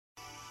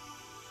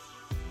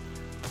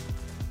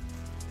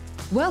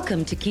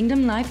Welcome to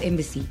Kingdom Life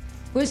Embassy.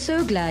 We're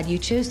so glad you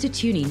chose to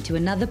tune in to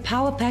another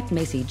power-packed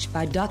message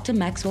by Dr.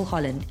 Maxwell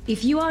Holland.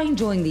 If you are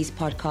enjoying these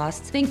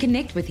podcasts, then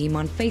connect with him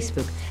on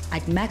Facebook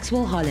at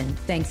Maxwell Holland.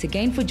 Thanks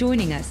again for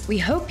joining us. We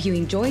hope you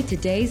enjoyed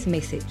today's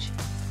message.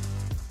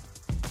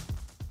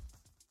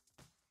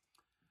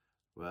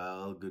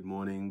 Well, good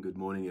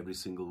morning, every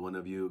single one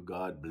of you.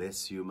 God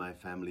bless you, my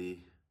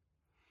family.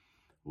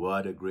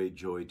 What a great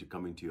joy to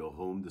come into your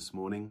home this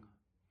morning.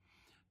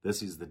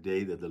 This is the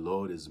day that the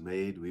Lord has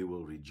made. We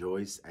will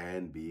rejoice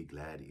and be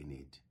glad in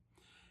it.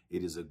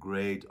 It is a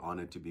great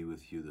honor to be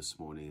with you this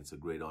morning. It's a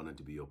great honor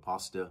to be your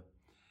pastor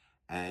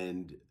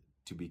and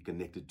to be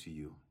connected to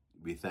you.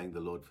 We thank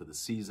the Lord for the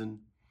season.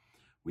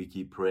 We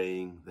keep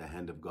praying the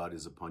hand of God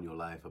is upon your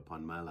life,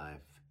 upon my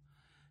life,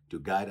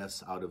 to guide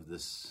us out of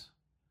this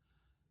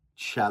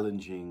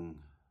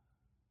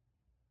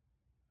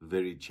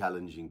very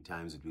challenging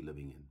times that we're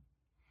living in.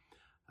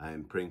 I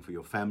am praying for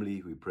your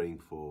family. We're praying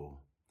for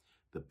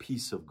the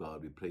peace of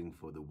God. We're praying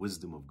for the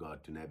wisdom of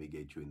God to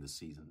navigate you in the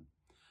season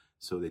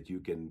so that you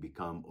can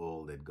become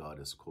all that God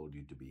has called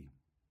you to be,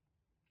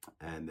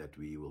 and that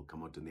we will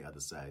come out on the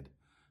other side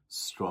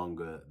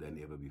stronger than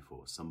ever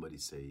before. Somebody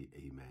say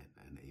amen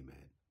and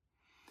amen.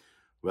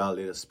 Well,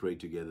 let us pray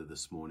together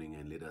this morning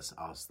and let us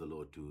ask the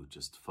Lord to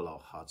just fill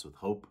our hearts with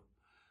hope,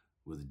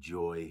 with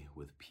joy,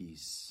 with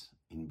peace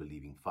in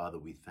believing. Father,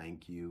 we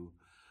thank you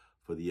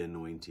for the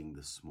anointing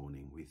this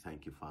morning. We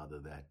thank you, Father,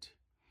 that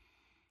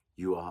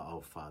you are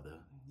our Father.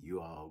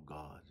 You are our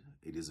God.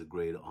 It is a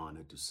great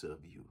honor to serve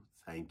you.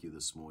 Thank you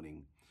this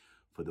morning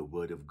for the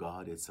word of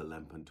God. It's a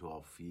lamp unto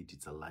our feet.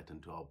 It's a light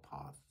unto our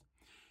path.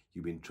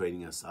 You've been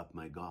training us up,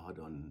 my God,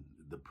 on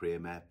the prayer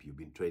map. You've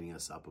been training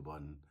us up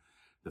upon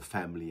the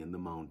family and the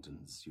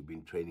mountains. You've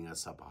been training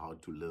us up how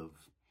to live,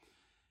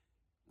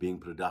 being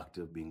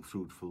productive, being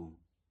fruitful,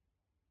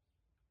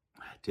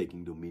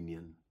 taking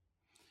dominion.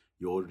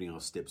 You're ordering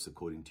our steps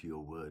according to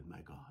your word,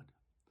 my God.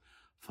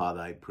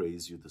 Father, I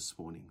praise you this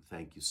morning.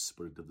 Thank you,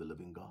 Spirit of the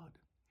living God,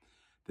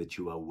 that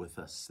you are with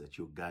us, that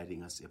you're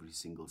guiding us every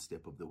single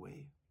step of the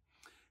way.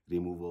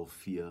 Remove all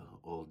fear,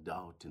 all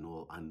doubt, and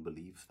all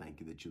unbelief. Thank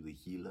you that you're the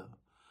healer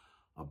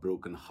of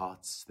broken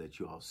hearts, that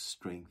you are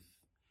strength,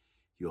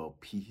 you are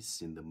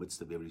peace in the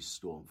midst of every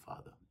storm,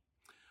 Father.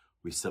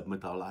 We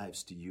submit our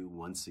lives to you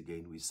once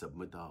again. We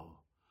submit our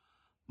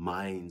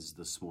minds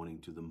this morning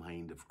to the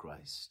mind of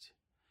Christ.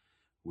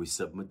 We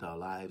submit our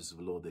lives,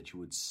 Lord, that you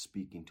would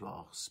speak into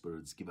our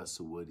spirits. Give us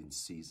a word in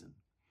season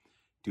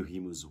to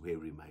him who's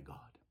weary, my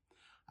God.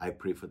 I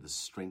pray for the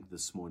strength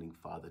this morning,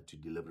 Father, to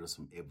deliver us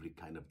from every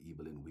kind of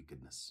evil and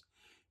wickedness.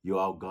 You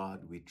are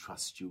God. We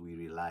trust you. We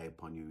rely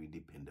upon you. We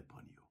depend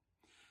upon you.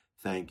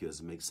 Thank you. As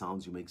it makes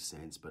sounds, you make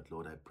sense. But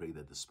Lord, I pray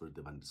that the spirit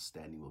of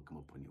understanding will come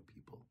upon your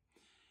people.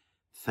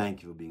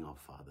 Thank you for being our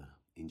Father.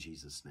 In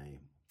Jesus' name,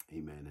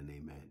 amen and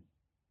amen.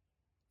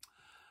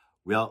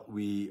 Well,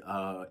 we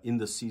are in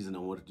the season. I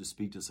wanted to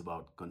speak to us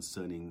about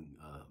concerning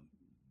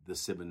the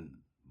 7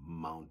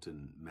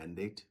 mountain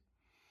mandate.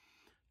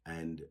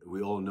 And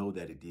we all know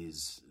that it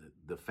is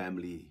the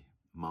family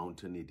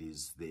mountain, it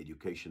is the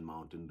education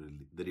mountain,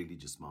 the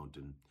religious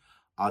mountain,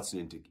 arts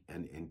and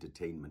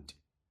entertainment,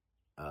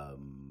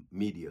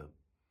 media,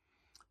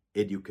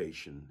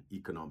 education,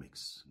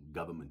 economics,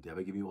 government. Have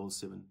I given you all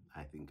 7?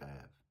 I think I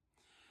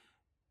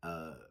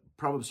have.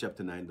 Proverbs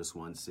chapter 9 verse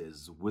 1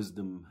 says,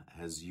 wisdom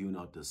has hewn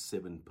out the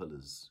 7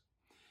 pillars.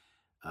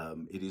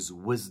 It is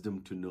wisdom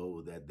to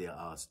know that there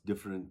are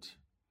different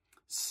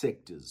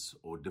sectors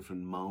or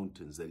different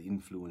mountains that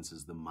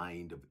influences the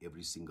mind of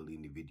every single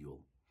individual.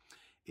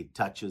 It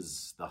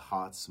touches the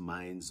hearts,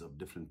 minds of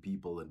different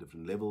people at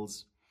different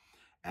levels.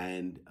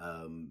 And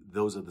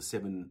those are the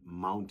 7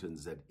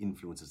 mountains that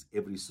influences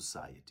every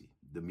society,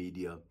 the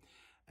media,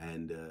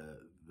 and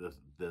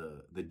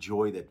the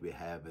joy that we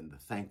have and the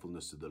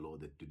thankfulness to the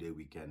Lord that today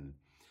we can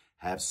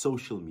have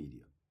social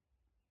media,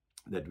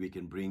 that we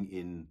can bring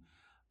in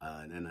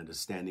an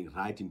understanding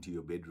right into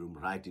your bedroom,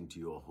 right into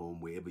your home,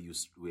 wherever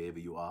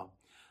you are,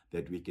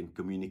 that we can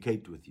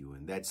communicate with you.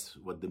 And that's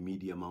what the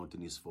media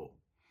mountain is for.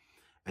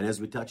 And as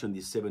we touch on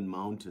these 7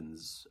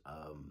 mountains,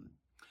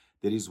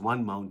 there is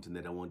one mountain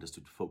that I want us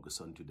to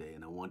focus on today.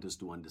 And I want us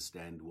to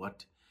understand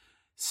what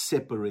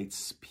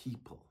separates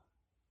people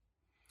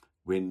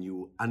when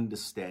you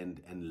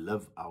understand and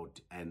live out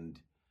and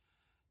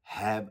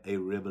have a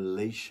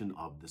revelation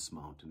of this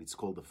mountain. It's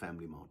called the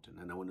family mountain.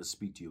 And I want to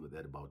speak to you with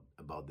that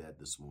about that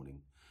this morning.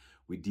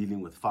 We're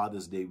dealing with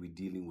Father's Day. We're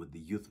dealing with the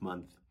Youth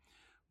Month.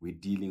 We're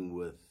dealing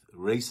with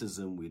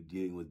racism. We're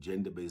dealing with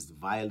gender-based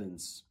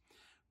violence.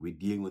 We're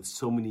dealing with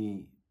so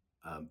many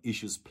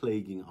issues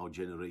plaguing our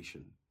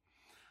generation.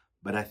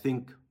 But I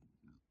think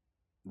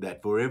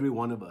that for every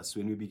one of us,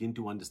 when we begin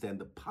to understand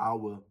the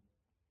power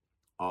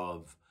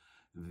of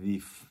the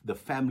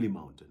family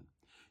mountain,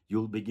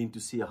 you'll begin to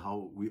see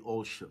how we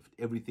all shift.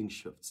 Everything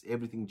shifts.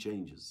 Everything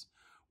changes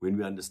when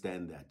we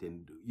understand that.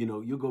 And,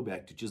 you go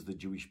back to just the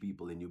Jewish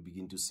people and you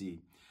begin to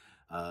see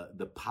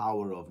the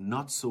power of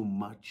not so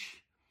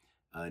much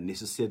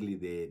necessarily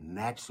their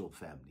natural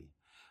family,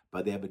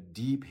 but they have a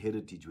deep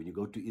heritage. When you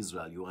go to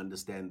Israel, you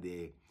understand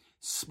their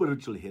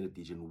spiritual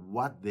heritage, and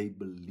what they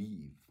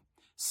believe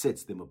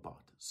sets them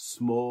apart.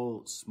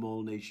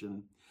 Small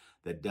nation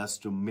that does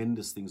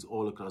tremendous things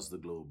all across the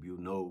globe. You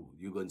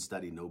go and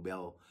study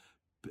Nobel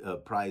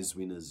Prize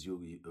winners.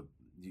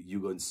 You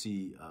go and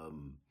see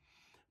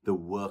the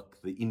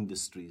work, the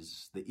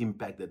industries, the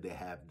impact that they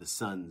have, the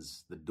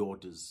sons, the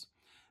daughters,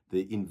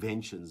 the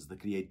inventions, the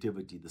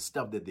creativity, the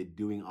stuff that they're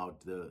doing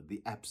out,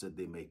 the apps that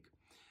they make,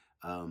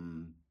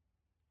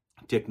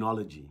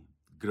 technology,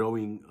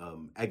 growing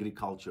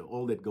agriculture,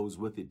 all that goes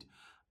with it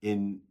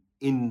in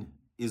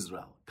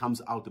Israel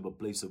comes out of a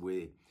place of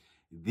where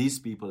these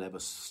people have a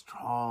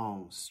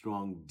strong,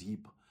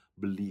 deep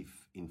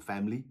belief in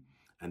family,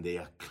 and they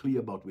are clear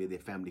about where their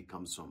family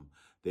comes from.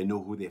 They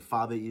know who their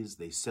father is.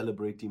 They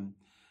celebrate him.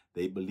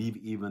 They believe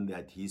even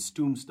that his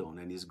tombstone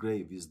and his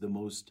grave is the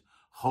most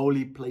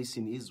holy place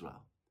in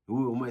Israel.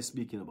 Who am I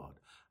speaking about?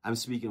 I'm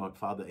speaking about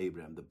Father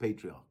Abraham, the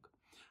patriarch.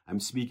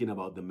 I'm speaking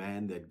about the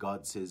man that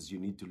God says you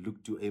need to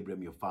look to,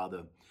 Abraham, your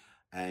father,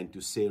 and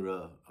to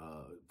Sarah,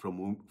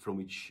 from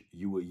which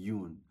you were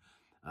hewn.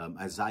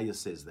 Isaiah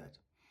says that.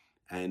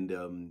 And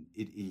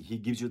he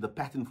gives you the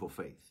pattern for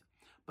faith.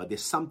 But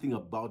there's something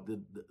about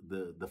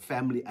the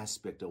family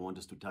aspect I want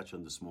us to touch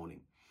on this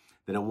morning,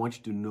 that I want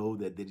you to know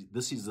that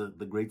this is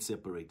the great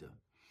separator.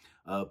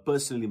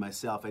 Personally,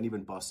 myself and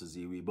even Pastor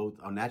Z, we both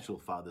are natural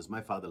fathers.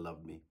 My father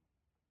loved me.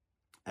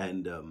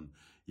 And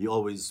he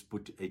always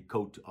put a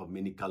coat of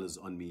many colors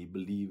on me. He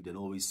believed and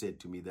always said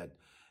to me that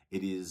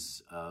it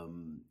is,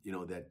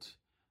 that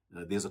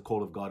there's a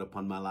call of God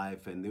upon my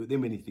life. And there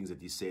are many things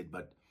that he said,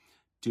 but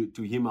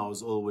to him, I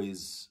was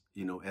always,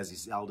 as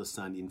his eldest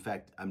son. In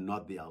fact, I'm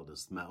not the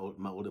eldest. My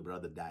older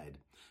brother died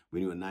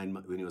when he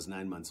was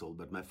 9 months old.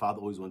 But my father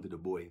always wanted a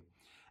boy,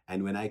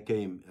 and when I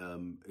came,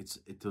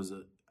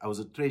 I was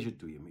a treasure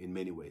to him in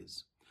many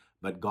ways.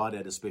 But God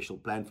had a special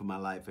plan for my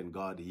life, and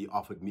he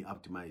offered me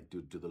up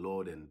to the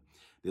Lord. And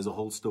there's a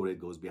whole story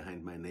that goes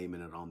behind my name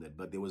and around that.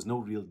 But there was no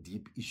real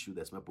deep issue.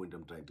 That's my point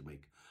I'm trying to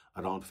make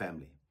around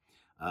family.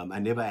 I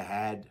never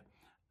had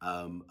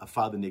a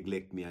father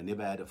neglect me. I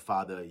never had a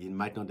father. He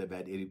might not have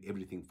had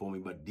everything for me,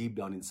 but deep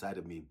down inside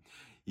of me,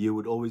 he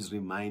would always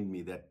remind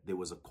me that there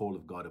was a call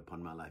of God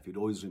upon my life. He'd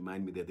always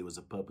remind me that there was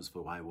a purpose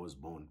for why I was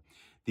born.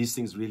 These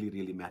things really,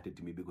 really mattered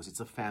to me because it's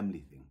a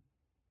family thing.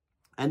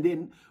 And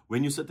then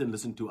when you sit and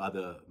listen to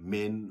other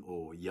men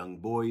or young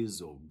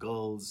boys or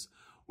girls,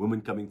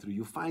 women coming through,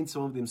 you find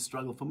some of them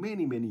struggle for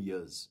many, many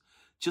years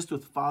just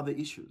with father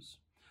issues.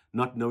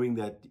 Not knowing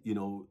that,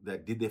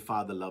 that did their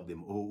father love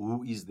them, or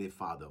who is their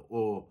father,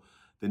 or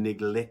the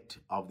neglect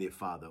of their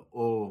father,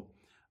 or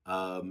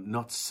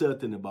not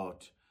certain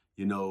about,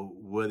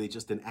 were they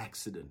just an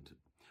accident,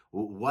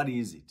 or what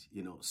is it,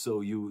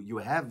 So you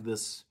have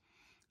this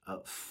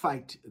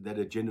fight that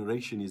a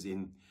generation is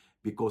in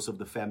because of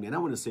the family. And I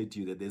want to say to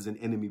you that there's an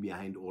enemy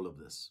behind all of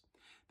this.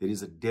 There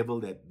is a devil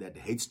that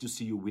hates to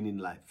see you win in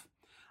life.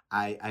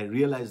 I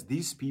realize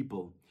these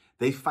people,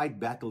 they fight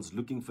battles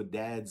looking for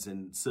dads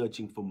and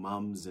searching for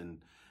moms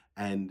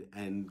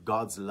and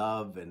God's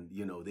love. And,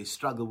 they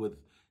struggle with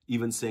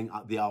even saying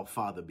they are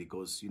Father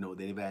because,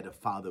 they never had a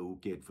father who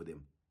cared for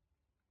them.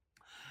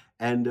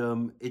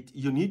 And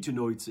you need to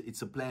know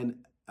it's a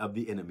plan of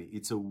the enemy.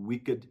 It's a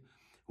wicked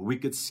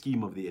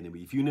scheme of the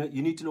enemy. If you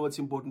need to know what's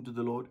important to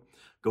the Lord,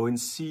 go and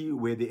see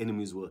where the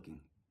enemy is working.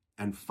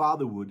 And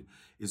fatherhood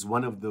is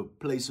one of the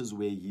places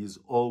where he is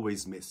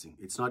always messing.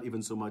 It's not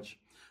even so much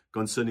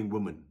concerning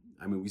women.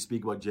 I mean, we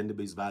speak about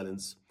gender-based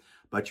violence,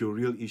 but your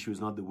real issue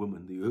is not the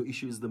woman. The real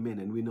issue is the men,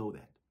 and we know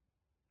that.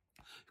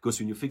 Because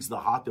when you fix the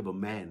heart of a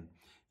man,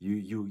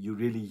 you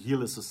really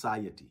heal a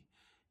society.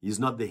 He's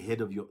not the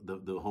head of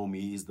the home,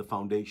 he is the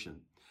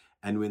foundation.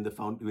 And when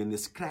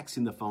there's cracks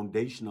in the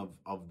foundation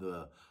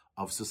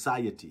of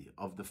society,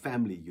 of the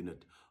family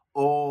unit,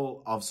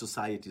 all of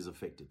society is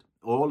affected.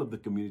 All of the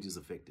community is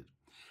affected.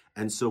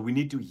 And so we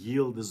need to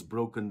heal this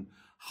broken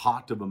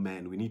heart of a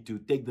man. We need to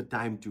take the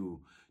time to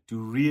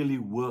really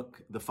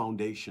work the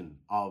foundation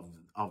of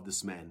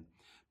this man,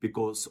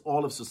 because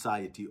all of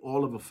society,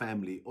 all of a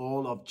family,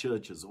 all of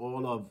churches,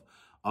 all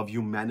of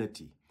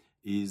humanity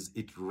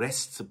it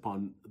rests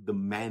upon the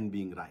man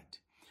being right.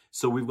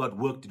 So we've got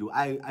work to do.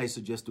 I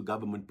suggest to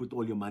government, put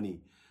all your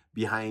money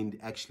behind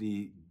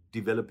actually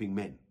developing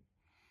men.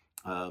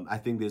 I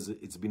think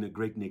it's been a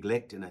great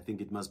neglect, and I think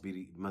it must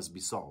be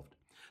solved.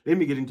 Let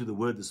me get into the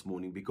word this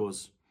morning,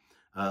 because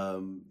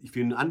if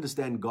you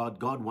understand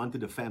God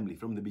wanted a family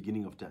from the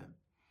beginning of time.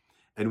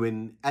 And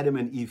when Adam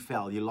and Eve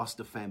fell, he lost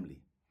a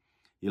family.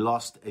 He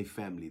lost a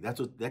family.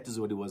 That is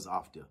what he was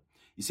after.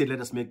 He said,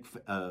 let us make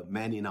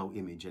man in our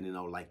image and in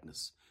our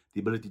likeness. The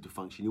ability to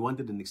function. He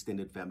wanted an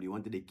extended family. He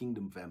wanted a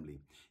kingdom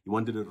family. He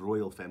wanted a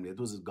royal family. That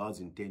was God's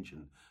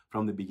intention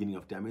from the beginning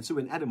of time. And so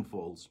when Adam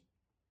falls,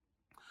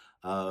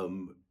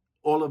 all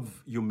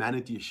of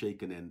humanity is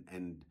shaken,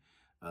 and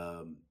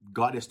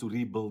God has to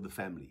rebuild the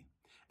family.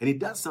 And he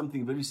does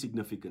something very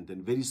significant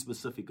and very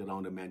specific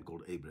around a man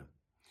called Abraham.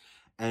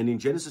 And in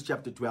Genesis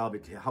chapter 12,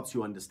 it helps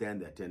you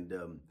understand that.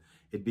 And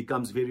it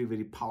becomes very,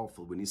 very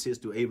powerful. When he says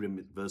to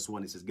Abram, verse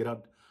 1, he says, get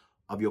out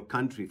of your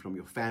country, from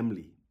your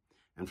family,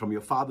 and from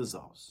your father's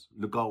house.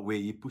 Look out where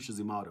he pushes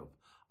him out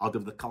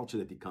of the culture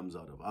that he comes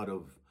out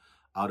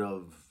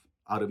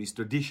of his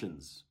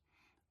traditions,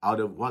 out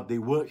of what they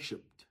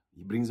worshipped.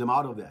 He brings them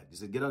out of that. He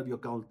said, get out of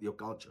your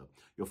culture,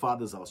 your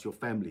father's house, your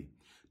family,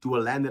 to a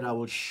land that I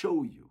will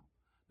show you.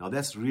 Now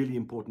that's really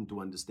important to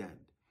understand,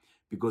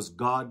 because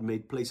God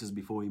made places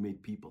before he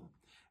made people.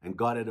 And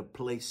God had a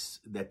place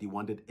that he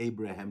wanted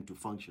Abraham to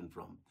function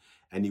from.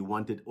 And he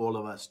wanted all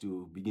of us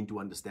to begin to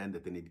understand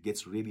that. And it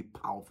gets really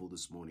powerful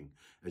this morning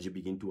as you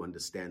begin to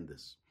understand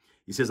this.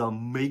 He says, I'll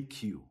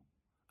make you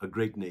a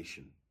great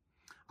nation.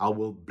 I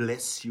will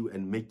bless you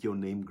and make your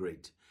name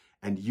great.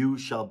 And you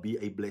shall be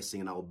a blessing.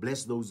 And I will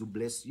bless those who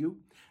bless you.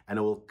 And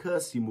I will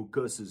curse him who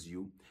curses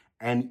you.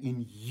 And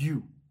in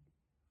you,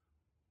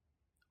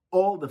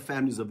 all the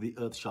families of the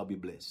earth shall be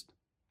blessed.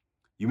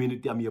 You mean to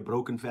tell me a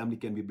broken family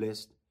can be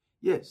blessed?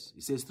 Yes,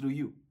 it says through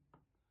you.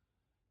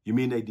 You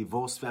mean a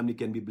divorced family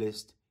can be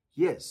blessed?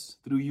 Yes,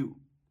 through you.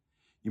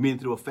 You mean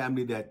through a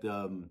family that,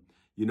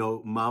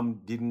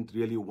 mom didn't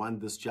really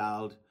want this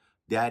child,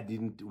 dad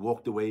didn't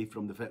walked away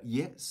from the family?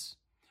 Yes,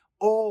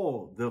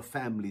 all the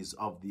families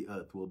of the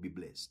earth will be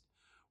blessed.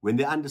 When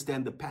they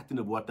understand the pattern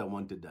of what I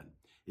wanted done,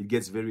 it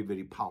gets very,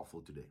 very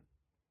powerful today.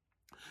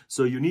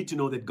 So you need to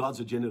know that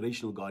God's a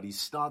generational God. He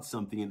starts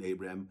something in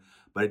Abraham,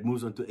 but it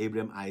moves on to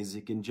Abraham,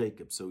 Isaac, and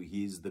Jacob. So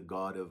he's the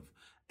God of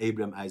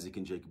Abraham, Isaac,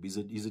 and Jacob. He's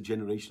a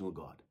generational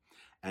God.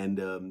 And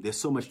there's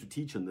so much to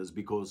teach on this,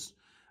 because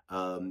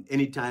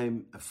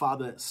anytime a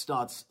father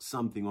starts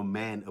something, or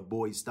a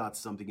boy starts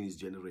something in his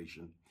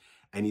generation,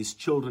 and his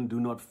children do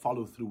not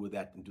follow through with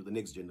that into the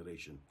next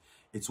generation,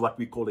 it's what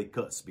we call a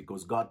curse,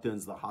 because God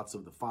turns the hearts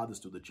of the fathers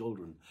to the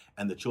children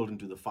and the children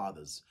to the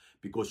fathers,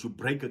 because you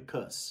break a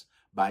curse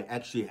by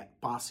actually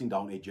passing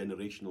down a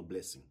generational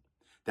blessing.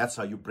 That's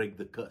how you break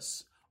the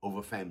curse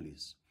over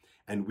families.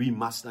 And we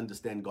must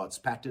understand God's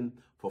pattern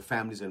for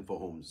families and for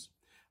homes.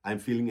 I'm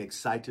feeling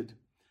excited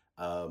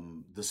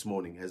this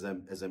morning as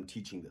I'm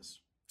teaching this.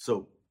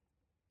 So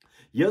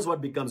here's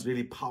what becomes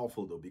really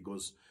powerful, though,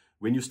 because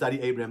when you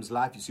study Abraham's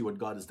life, you see what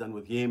God has done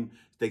with him.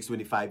 It takes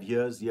 25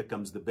 years. Here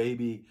comes the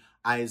baby,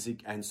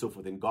 Isaac, and so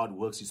forth. And God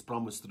works his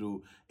promise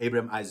through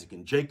Abraham, Isaac,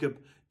 and Jacob.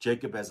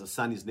 Jacob has a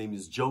son. His name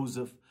is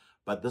Joseph.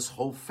 But this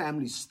whole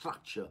family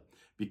structure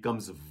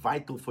becomes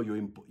vital for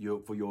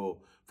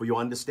your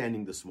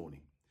understanding this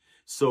morning.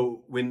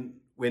 So when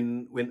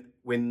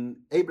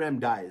Abraham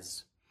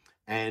dies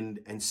and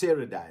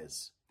Sarah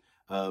dies,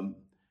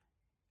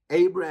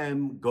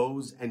 Abraham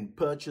goes and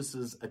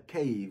purchases a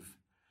cave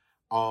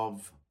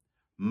of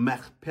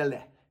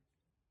Machpelah.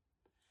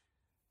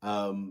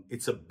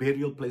 It's a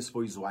burial place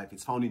for his wife.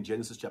 It's found in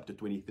Genesis chapter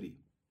 23.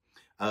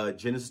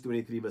 Genesis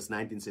 23 verse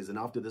 19 says, and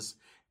after this,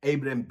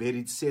 Abraham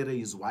buried Sarah,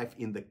 his wife,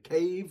 in the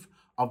cave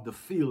of the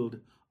field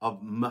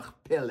of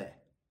Machpelah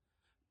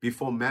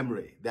before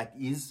Mamre. That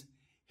is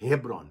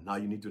Hebron. Now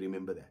you need to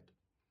remember that.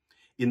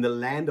 In the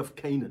land of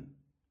Canaan.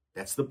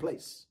 That's the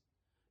place.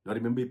 Now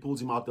remember, he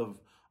pulls him out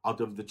of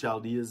the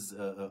Chaldeans,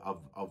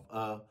 of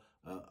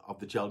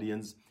the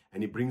Chaldeans,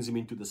 and he brings him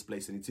into this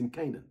place, and it's in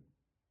Canaan.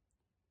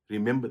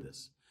 Remember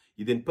this.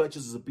 He then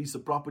purchases a piece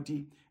of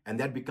property, and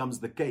that becomes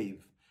the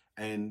cave.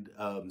 And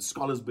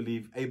scholars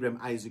believe Abraham,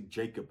 Isaac,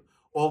 Jacob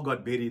all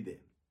got buried there.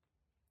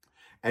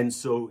 And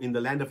so in the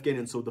land of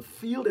Canaan, so the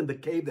field and the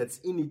cave that's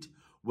in it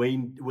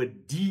were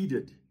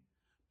deeded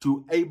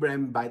to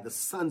Abraham by the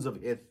sons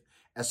of Heth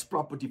as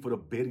property for a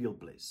burial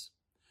place.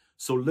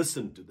 So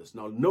listen to this.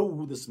 Now know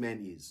who this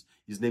man is.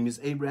 His name is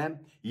Abraham.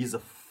 He is a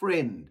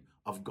friend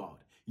of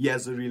God. He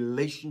has a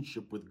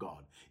relationship with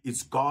God.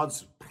 It's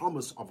God's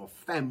promise of a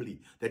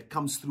family that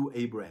comes through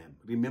Abraham.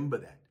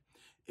 Remember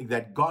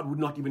that God would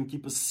not even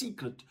keep a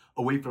secret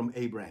away from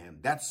Abraham.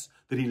 That's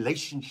the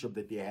relationship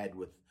that they had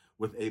with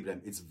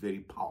Abraham. It's very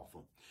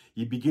powerful.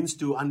 He begins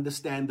to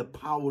understand the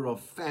power of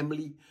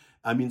family.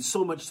 I mean,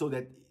 so much so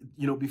that,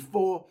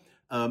 before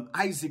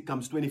Isaac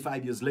comes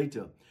 25 years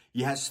later,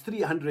 he has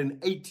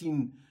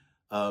 318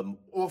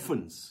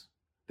 orphans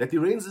that he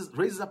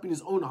raises up in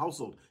his own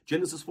household.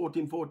 Genesis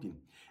 14:14.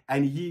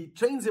 And he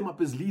trains them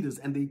up as leaders,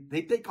 and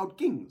they take out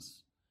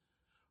kings.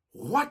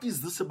 What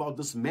is this about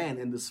this man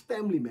and this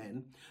family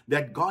man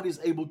that God is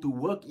able to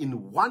work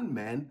in one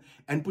man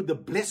and put the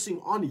blessing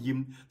on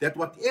him, that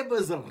whatever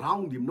is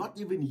around him, not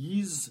even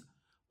his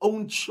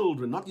own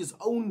children, not his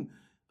own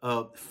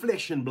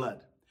flesh and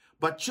blood,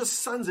 but just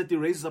sons that he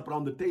raises up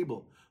around the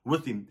table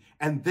with him,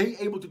 and they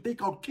able to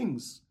take out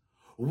kings?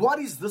 What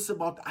is this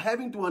about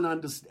having to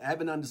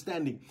have an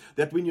understanding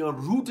that when you're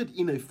rooted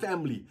in a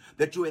family,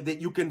 that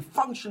you can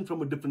function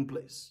from a different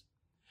place?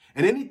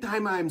 And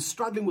anytime I'm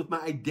struggling with my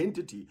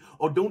identity,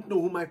 or don't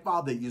know who my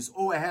father is,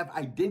 or I have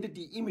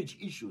identity image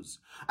issues,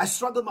 I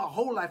struggle my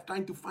whole life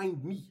trying to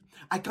find me.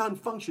 I can't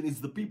function. It's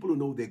the people who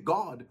know their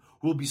God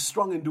who will be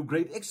strong and do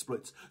great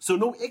exploits. So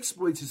no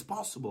exploits is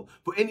possible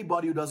for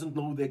anybody who doesn't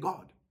know their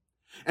God.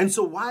 And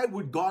so why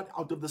would God,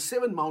 out of the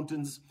 7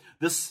 mountains,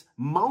 this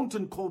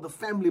mountain called the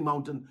family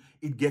mountain,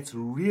 it gets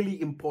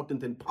really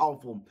important and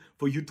powerful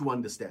for you to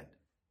understand.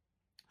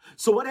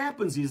 So what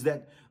happens is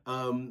that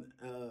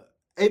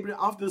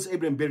after this,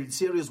 Abraham buried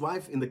Sarah's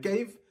wife in the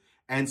cave,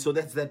 and so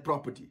that's that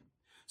property.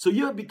 So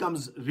here it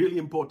becomes really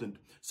important.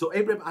 So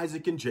Abraham,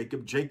 Isaac, and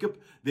Jacob. Jacob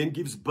then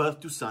gives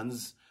birth to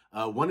sons.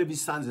 One of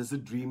his sons has a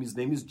dream. His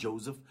name is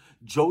Joseph.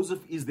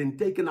 Joseph is then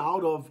taken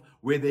out of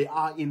where they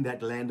are in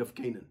that land of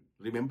Canaan.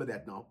 Remember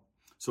that now.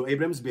 So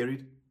Abraham's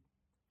buried.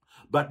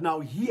 But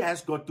now he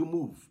has got to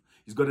move.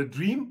 He's got a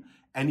dream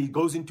and he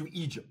goes into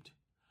Egypt.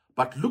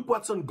 But look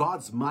what's on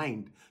God's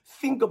mind.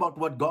 Think about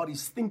what God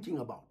is thinking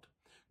about.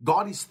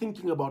 God is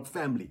thinking about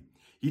family.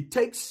 He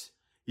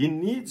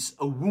needs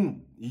a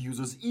womb. He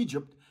uses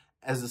Egypt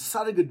as a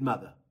surrogate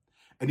mother.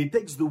 And he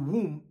takes the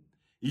womb.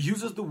 He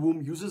uses the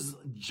womb, uses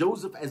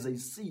Joseph as a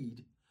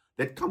seed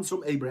that comes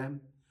from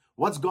Abraham.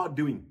 What's God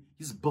doing?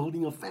 He's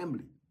building a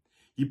family.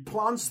 He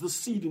plants the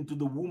seed into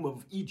the womb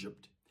of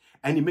Egypt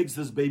and he makes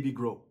this baby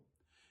grow.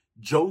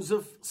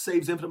 Joseph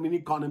saves them from an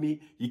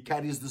economy. He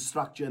carries the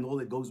structure and all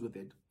that goes with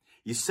it.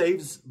 He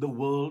saves the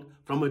world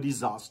from a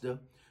disaster.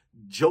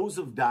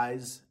 Joseph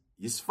dies.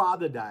 His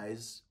father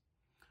dies.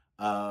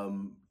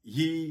 Another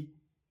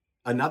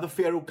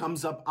Pharaoh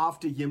comes up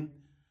after him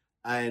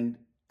and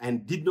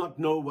did not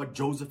know what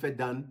Joseph had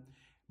done.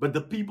 But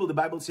the people, the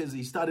Bible says,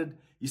 he started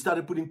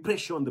putting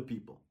pressure on the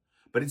people.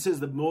 But it says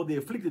the more they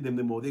afflicted them,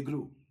 the more they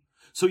grew.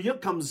 So here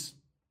comes,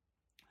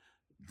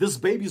 this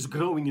baby is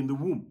growing in the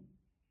womb.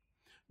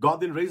 God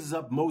then raises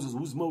up Moses.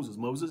 Who's Moses?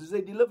 Moses is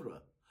a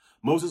deliverer.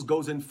 Moses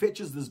goes and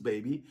fetches this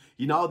baby.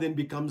 He now then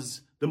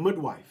becomes the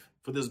midwife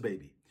for this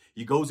baby.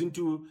 He goes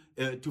into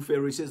to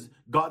Pharaoh. He says,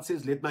 God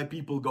says, let my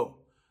people go.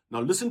 Now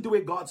listen to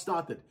where God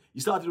started. He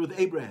started with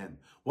Abraham.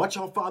 Watch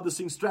how far this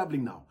thing's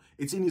traveling now.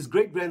 It's in his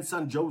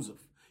great-grandson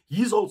Joseph.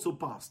 He's also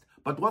passed.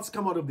 But what's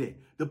come out of there?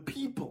 The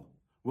people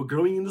were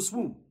growing in this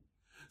womb.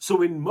 So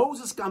when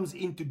Moses comes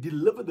in to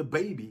deliver the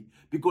baby,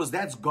 because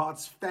that's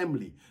God's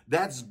family,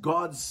 that's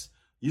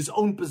his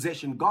own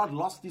possession. God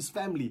lost his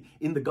family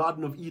in the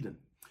Garden of Eden.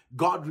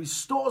 God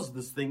restores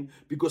this thing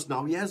because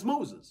now he has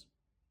Moses.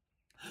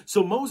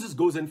 So Moses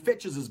goes and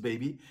fetches his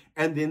baby,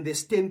 and then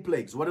there's 10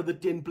 plagues. What are the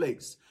 10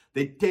 plagues?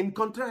 They're 10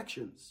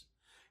 contractions.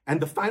 And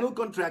the final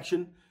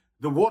contraction,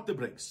 the water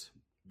breaks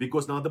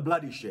because now the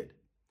blood is shed.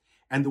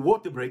 And the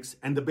water breaks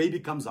and the baby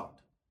comes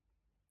out.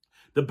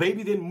 The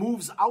baby then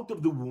moves out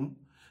of the womb,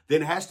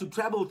 then has to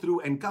travel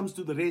through and comes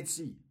to the Red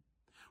Sea.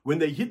 When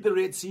they hit the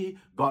Red Sea,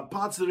 God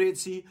parts the Red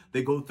Sea,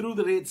 they go through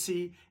the Red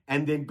Sea,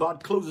 and then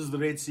God closes the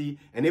Red Sea,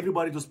 and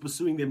everybody just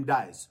pursuing them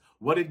dies.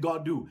 What did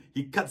God do?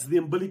 He cuts the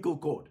umbilical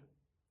cord.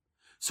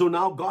 So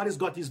now God has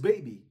got his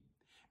baby,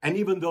 and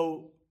even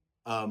though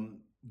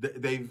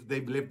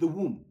they've left the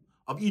womb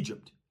of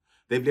Egypt,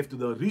 they've left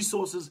the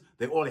resources,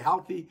 they're all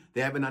healthy,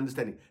 they have an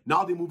understanding.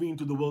 Now they're moving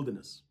into the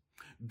wilderness.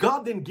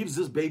 God then gives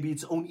this baby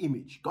its own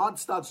image. God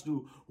starts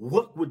to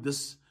work with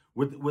this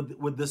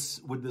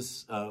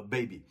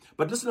baby.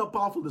 But listen how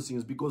powerful this thing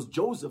is, because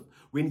Joseph,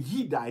 when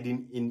he died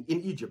in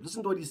Egypt,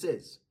 listen to what he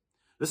says.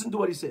 Listen to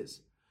what he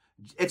says.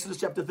 Exodus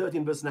chapter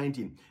 13, verse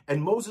 19.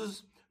 And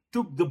Moses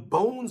took the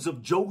bones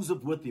of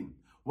Joseph with him.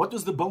 What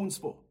was the bones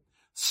for?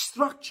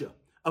 Structure,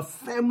 a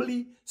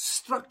family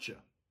structure.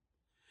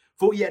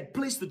 For he had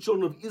placed the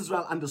children of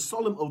Israel under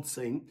solemn oath,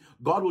 saying,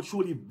 God will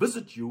surely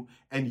visit you,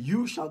 and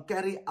you shall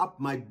carry up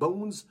my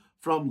bones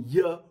from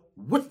here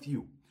with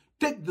you.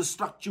 Take the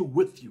structure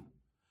with you.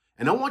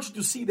 And I want you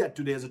to see that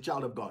today as a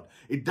child of God.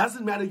 It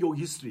doesn't matter your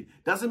history.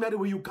 It doesn't matter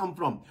where you come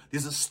from.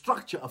 There's a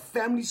structure, a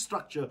family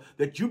structure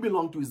that you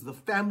belong to, is the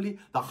family,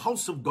 the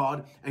house of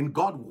God. And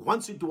God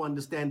wants you to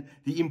understand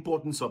the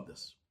importance of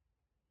this.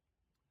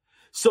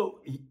 So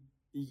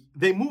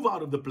they move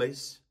out of the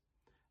place.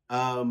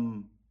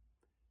 Listen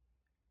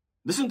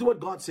to what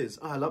God says.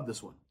 I love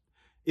this one.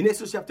 In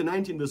Exodus chapter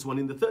 19, verse 1,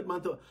 in the 3rd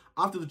month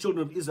after the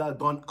children of Israel had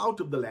gone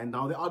out of the land,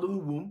 now they're out of the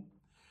womb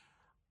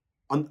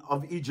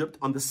of Egypt,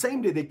 on the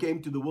same day they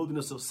came to the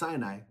wilderness of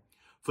Sinai,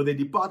 for they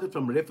departed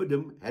from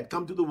Rephidim, had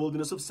come to the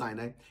wilderness of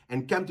Sinai,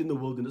 and camped in the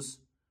wilderness.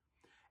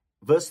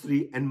 Verse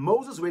 3, and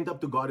Moses went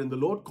up to God, and the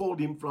Lord called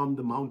him from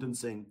the mountain,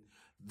 saying,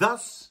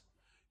 thus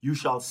you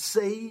shall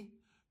say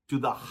to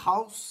the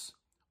house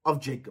of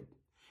Jacob,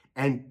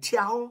 and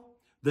tell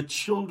the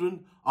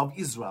children of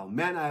Israel.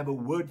 Man, I have a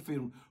word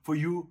for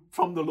you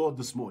from the Lord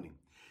this morning.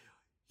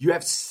 You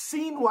have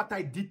seen what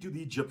I did to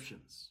the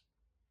Egyptians,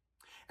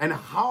 and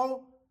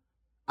how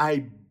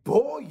I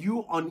bore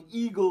you on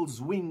eagle's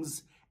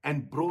wings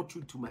and brought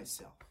you to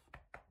myself.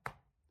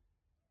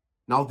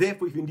 Now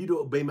therefore, if you indeed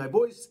obey my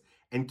voice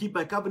and keep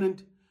my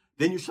covenant,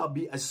 then you shall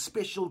be a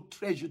special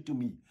treasure to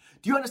me.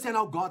 Do you understand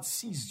how God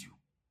sees you?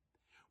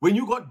 When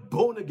you got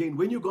born again,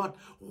 when you got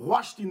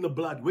washed in the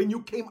blood, when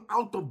you came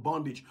out of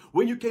bondage,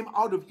 when you came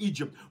out of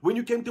Egypt, when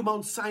you came to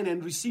Mount Sinai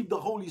and received the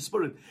Holy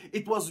Spirit,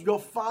 it was your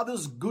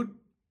Father's good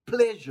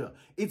pleasure.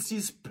 It's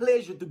his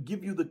pleasure to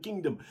give you the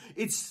kingdom.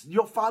 It's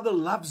your Father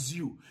loves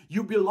you.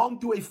 You belong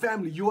to a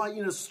family. You are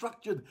in a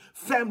structured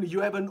family. You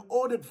have an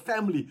ordered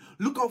family.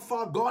 Look how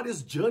far God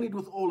has journeyed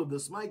with all of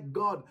this. My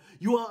God,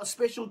 you are a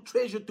special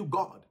treasure to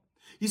God.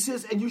 He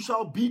says, and you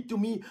shall be to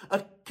me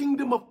a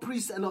kingdom of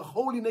priests and a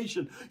holy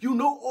nation. You're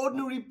no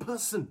ordinary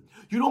person.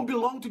 You don't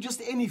belong to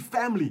just any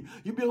family.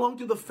 You belong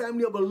to the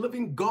family of a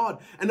living God.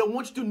 And I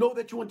want you to know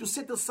that you want to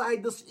set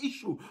aside this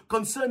issue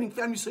concerning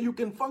family so you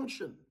can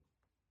function.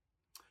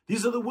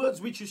 These are the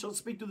words which you shall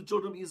speak to the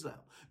children of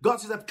Israel.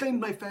 God says, I've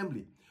claimed my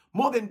family.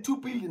 More than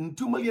 2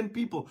 million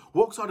people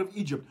walks out of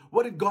Egypt.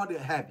 What did God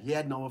have? He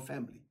had now a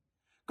family.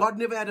 God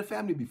never had a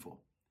family before.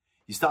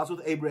 He starts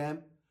with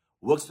Abraham,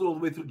 works all the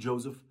way through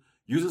Joseph,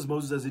 uses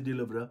Moses as a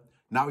deliverer.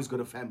 Now he's got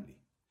a family.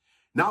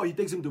 Now he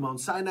takes him to Mount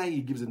Sinai.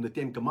 He gives him the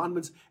 10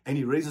 commandments and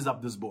he raises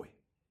up this boy.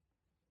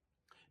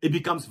 It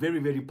becomes very,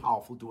 very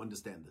powerful to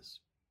understand this.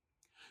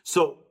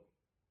 So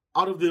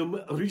out of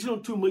the original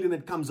 2 million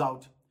that comes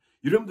out,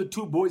 you remember the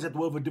 2 boys that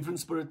were of a different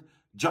spirit,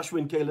 Joshua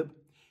and Caleb?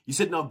 He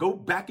said, now go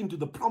back into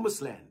the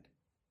promised land.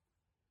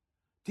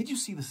 Did you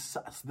see the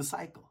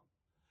cycle?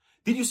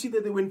 Did you see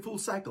that they went full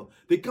cycle?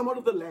 They come out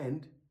of the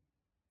land.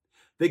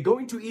 They go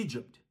into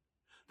Egypt.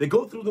 They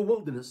go through the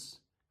wilderness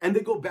and they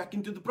go back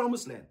into the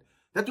promised land.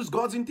 That was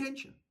God's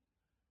intention.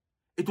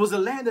 It was a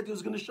land that he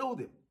was going to show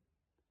them.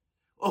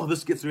 Oh,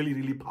 this gets really,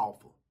 really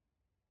powerful.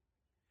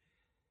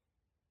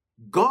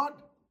 God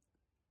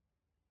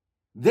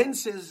then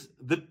says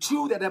the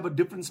 2 that have a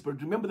different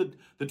spirit. Remember that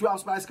the 12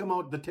 spies come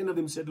out. The 10 of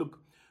them said, look,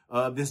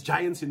 there's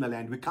giants in the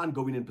land. We can't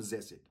go in and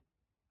possess it.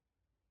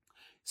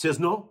 He says,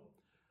 no,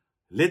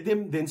 let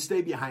them then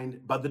stay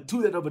behind. But the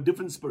 2 that have a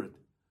different spirit,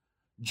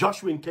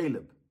 Joshua and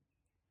Caleb,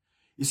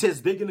 he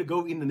says they're going to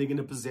go in and they're going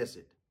to possess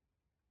it.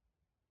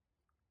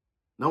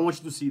 Now I want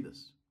you to see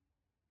this.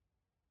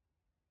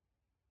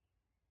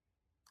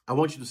 I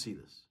want you to see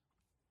this.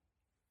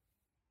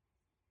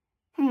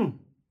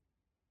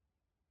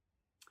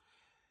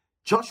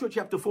 Joshua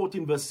chapter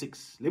 14 verse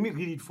 6. Let me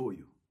read it for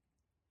you.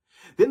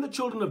 Then the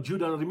children of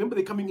Judah, remember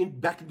they're coming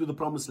back into the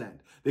promised land.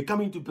 They're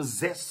coming to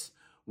possess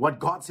what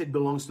God said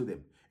belongs to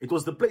them. It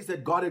was the place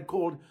that God had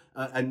called,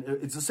 and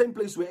it's the same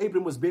place where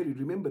Abram was buried.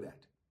 Remember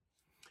that.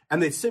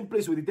 And the same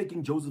place where they're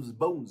taking Joseph's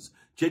bones,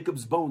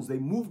 Jacob's bones. They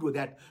moved with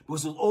that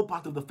because it was all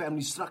part of the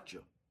family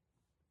structure.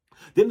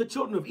 Then the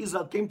children of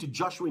Israel came to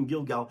Joshua in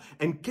Gilgal,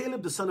 and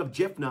Caleb the son of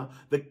Jephunneh,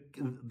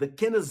 the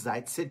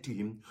Kenizzite, said to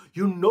him,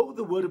 you know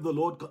the word of the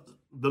Lord.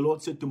 The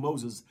Lord said to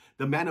Moses,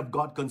 the man of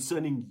God,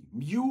 concerning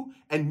you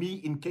and me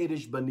in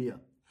Kadesh Barnea.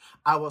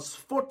 I was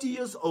 40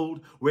 years old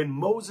when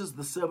Moses,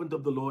 the servant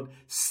of the Lord,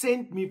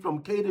 sent me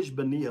from Kadesh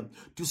Barnea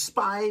to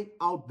spy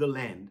out the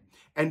land.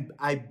 And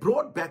I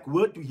brought back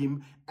word to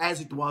him as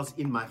it was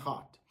in my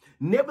heart.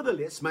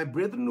 Nevertheless, my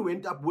brethren who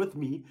went up with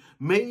me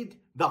made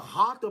the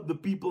heart of the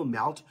people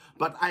melt,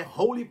 but I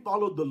wholly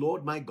followed the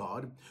Lord my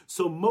God.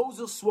 So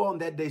Moses swore on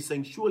that day,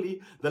 saying,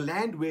 surely the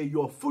land where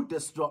your foot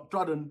has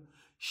trodden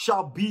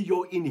shall be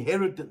your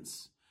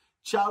inheritance.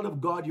 Child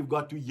of God, you've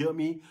got to hear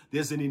me.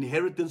 There's an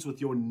inheritance with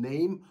your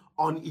name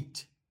on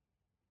it.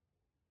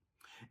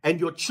 And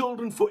your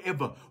children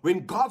forever.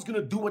 When God's going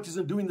to do what he's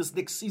going to do in this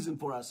next season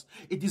for us,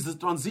 it is the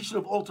transition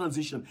of all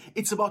transition.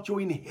 It's about your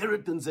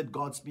inheritance that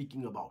God's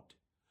speaking about.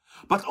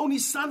 But only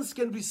sons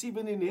can receive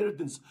an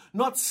inheritance,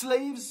 not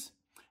slaves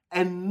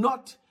and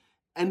not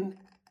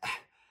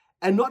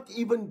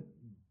even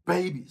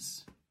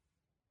babies.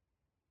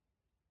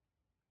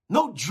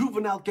 No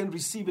juvenile can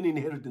receive an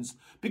inheritance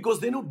because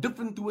they're no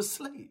different to a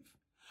slave.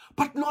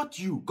 But not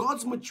you.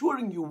 God's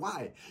maturing you.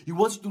 Why? He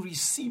wants you to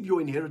receive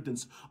your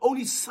inheritance.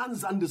 Only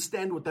sons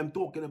understand what I'm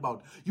talking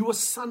about. You're a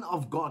son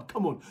of God.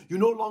 Come on. You're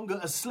no longer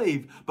a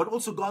slave, but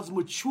also God's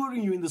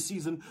maturing you in the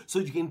season so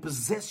that you can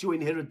possess your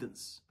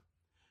inheritance.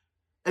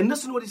 And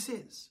listen what he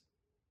says.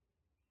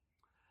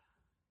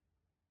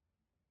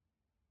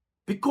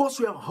 Because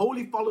you have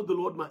wholly followed the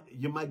Lord,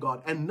 my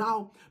God, and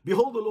now,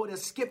 behold, the Lord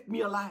has kept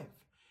me alive.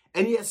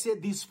 And he has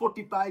said these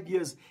 45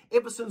 years,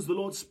 ever since the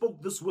Lord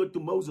spoke this word to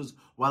Moses,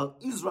 while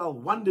Israel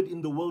wandered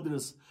in the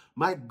wilderness.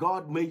 My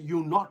God, may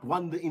you not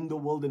wander in the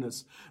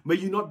wilderness. May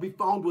you not be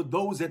found with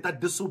those that are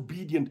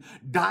disobedient,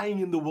 dying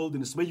in the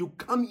wilderness. May you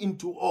come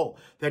into all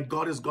that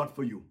God has got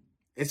for you.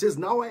 It says,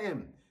 now I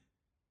am.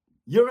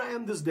 Here I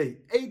am this day,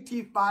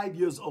 85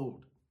 years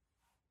old.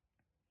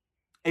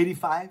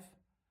 85,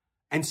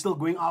 and still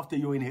going after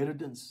your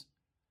inheritance.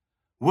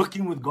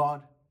 Working with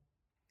God.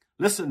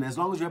 Listen, as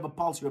long as you have a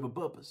pulse, you have a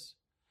purpose.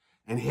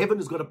 And heaven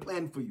has got a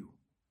plan for you.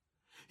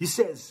 He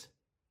says,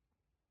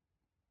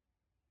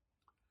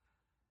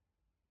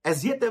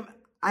 as yet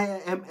I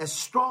am as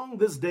strong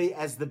this day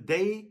as the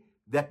day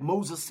that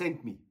Moses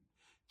sent me.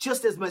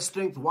 Just as my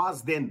strength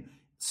was then,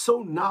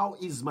 so now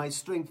is my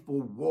strength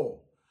for war,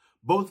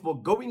 both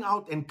for going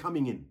out and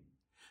coming in.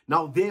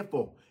 Now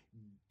therefore,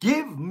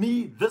 give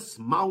me this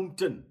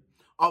mountain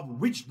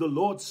of which the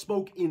Lord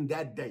spoke in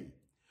that day.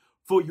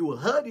 For you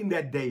heard in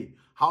that day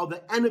how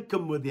the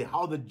Anakim were there,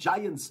 how the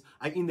giants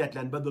are in that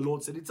land. But the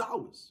Lord said, it's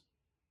ours.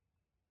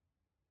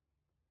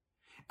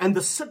 and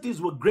the cities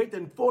were great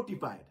and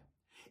fortified.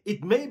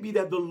 It may be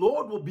that the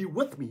Lord will be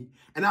with me,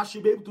 and I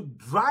shall be able to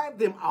drive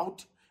them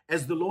out,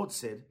 as the Lord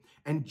said.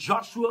 And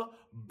Joshua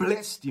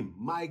blessed him.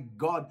 My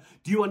God,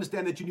 do you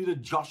understand that you need a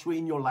Joshua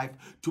in your life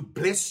to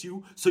bless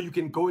you so you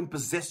can go and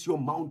possess your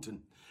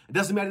mountain? It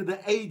doesn't matter the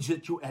age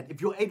that you're at.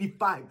 If you're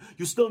 85,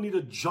 you still need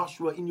a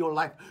Joshua in your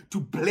life to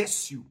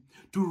bless you,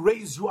 to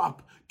raise you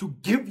up, to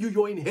give you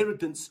your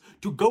inheritance,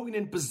 to go in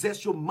and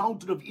possess your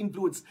mountain of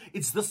influence.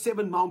 It's the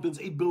 7 mountains.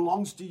 It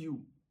belongs to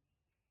you.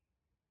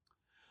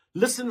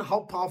 Listen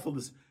how powerful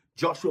this.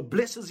 Joshua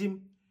blesses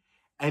him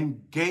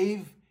and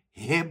gave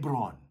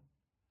Hebron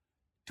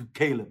to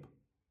Caleb.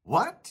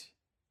 What?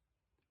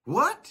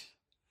 What?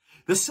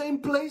 The same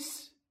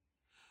place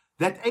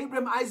that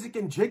Abraham, Isaac,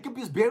 and Jacob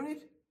is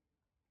buried?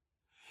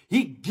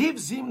 He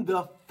gives him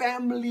the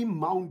family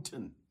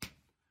mountain.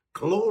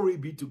 Glory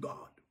be to God.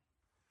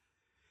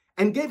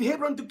 And gave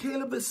Hebron to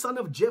Caleb, the son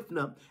of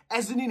Jephunneh,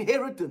 as an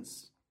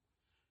inheritance.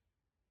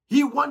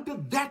 He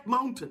wanted that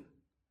mountain.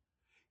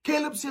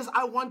 Caleb says,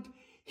 I want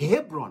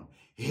Hebron.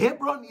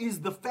 Hebron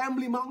is the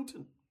family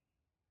mountain.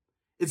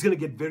 It's going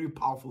to get very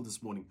powerful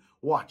this morning.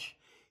 Watch.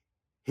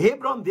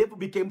 Hebron therefore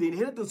became the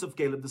inheritance of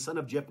Caleb, the son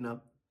of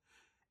Jephunneh,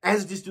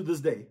 as it is to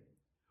this day.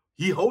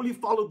 He wholly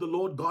followed the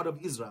Lord God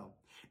of Israel.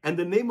 And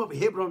the name of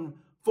Hebron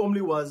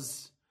formerly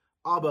was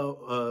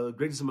Abba,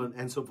 greatest man,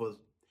 and so forth.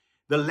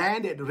 The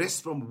land at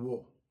rest from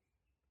war.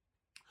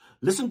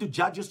 Listen to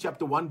Judges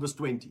chapter 1 verse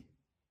 20.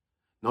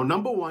 Now,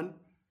 number 1,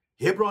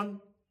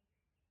 Hebron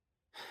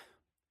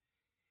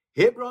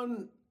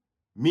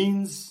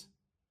means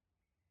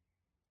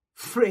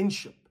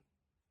friendship.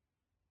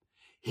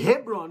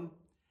 Hebron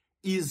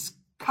is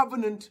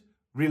covenant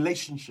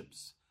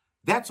relationships.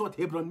 That's what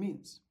Hebron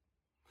means.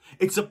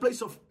 It's a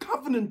place of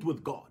covenant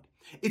with God.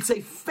 It's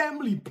a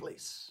family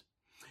place.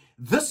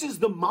 This is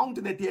the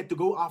mountain that he had to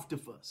go after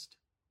first.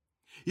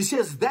 He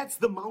says that's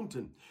the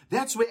mountain.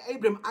 That's where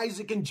Abraham,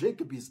 Isaac, and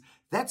Jacob is.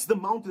 That's the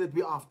mountain that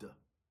we're after.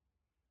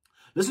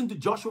 Listen to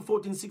Joshua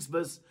 14:6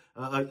 verse,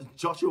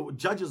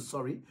 Judges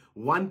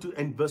 1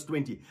 and verse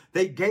 20.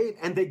 They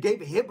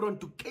gave Hebron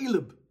to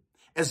Caleb,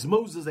 as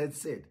Moses had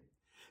said.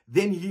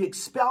 Then he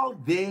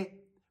expelled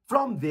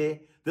from there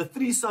the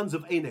 3 sons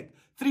of Anak,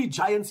 3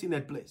 giants in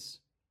that place,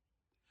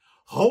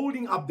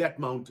 holding up that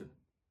mountain.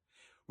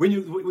 When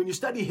you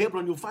study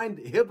Hebron, you'll find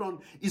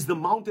Hebron is the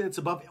mountain that's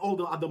above all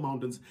the other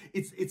mountains.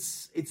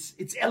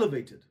 It's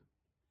elevated.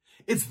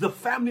 It's the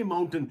family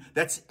mountain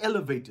that's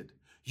elevated.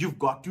 You've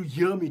got to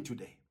hear me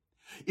today.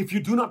 If you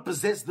do not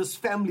possess this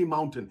family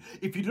mountain,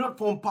 if you do not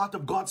form part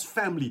of God's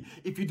family,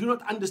 if you do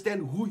not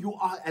understand who you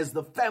are as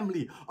the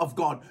family of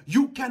God,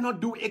 you cannot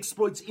do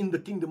exploits in the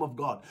kingdom of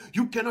God.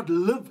 You cannot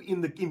live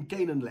in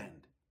Canaan land.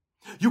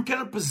 You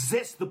cannot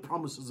possess the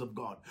promises of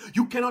God.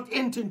 You cannot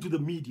enter into the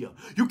media.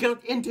 You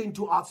cannot enter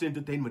into arts and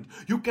entertainment.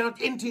 You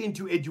cannot enter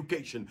into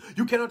education.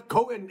 You cannot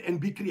go and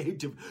be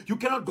creative. You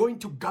cannot go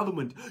into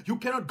government. You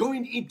cannot go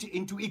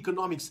into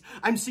economics.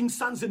 I'm seeing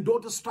sons and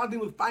daughters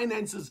struggling with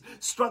finances,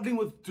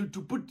 struggling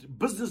to put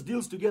business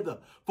deals together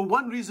for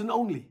one reason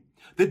only.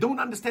 They don't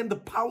understand the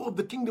power of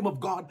the kingdom of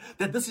God,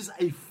 that this is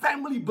a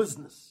family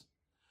business.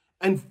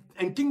 And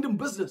kingdom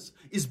business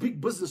is big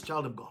business,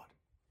 child of God.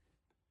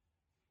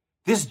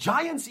 There's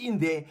giants in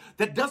there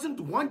that doesn't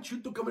want you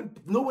to come and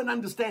know and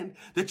understand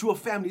that you're a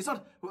family. It's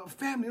not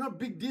family, not a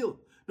big deal.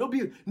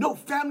 No,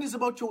 family is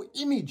about your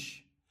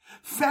image.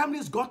 Family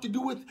has got to do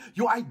with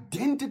your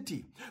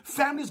identity.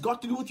 Family has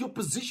got to do with your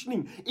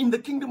positioning in the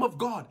kingdom of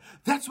God.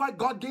 That's why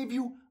God gave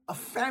you a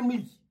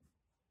family.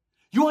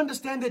 You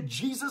understand that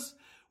Jesus,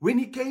 when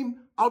he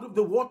came out of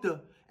the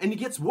water and he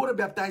gets water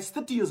baptized,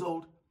 30 years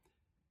old,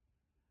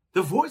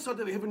 the voice out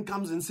of heaven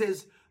comes and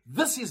says,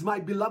 "This is my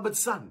beloved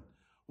son."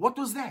 What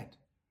was that?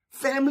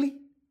 Family?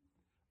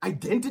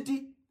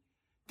 Identity?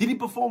 Did he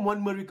perform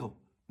one miracle?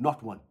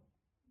 Not one.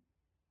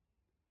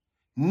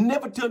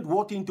 Never turned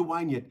water into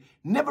wine yet.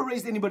 Never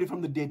raised anybody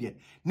from the dead yet.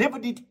 Never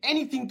did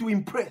anything to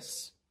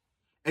impress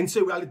and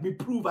say, well, let me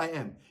prove I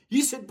am.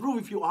 He said, prove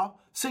if you are.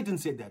 Satan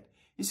said that.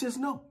 He says,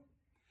 no.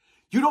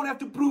 You don't have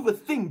to prove a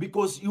thing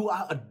because you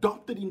are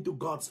adopted into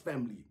God's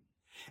family.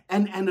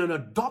 And an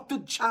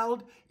adopted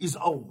child is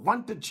a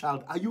wanted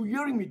child. Are you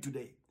hearing me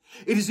today?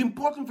 It is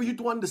important for you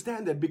to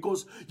understand that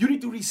because you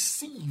need to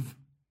receive.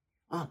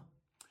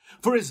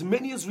 For as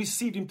many as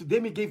received him, to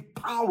them he gave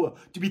power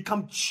to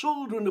become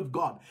children of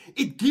God.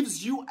 It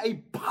gives you a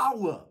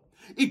power.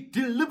 It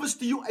delivers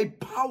to you a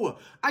power.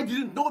 I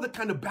didn't know the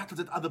kind of battles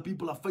that other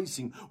people are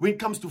facing when it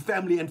comes to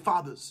family and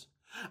fathers.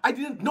 I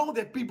didn't know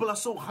that people are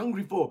so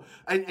hungry for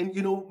and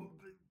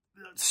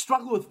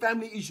struggle with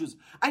family issues.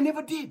 I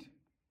never did.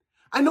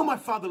 I know my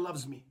father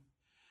loves me.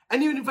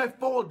 And even if I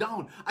fall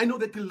down, I know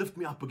that he'll lift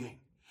me up again.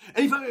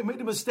 And if I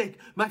made a mistake,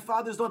 my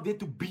father is not there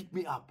to beat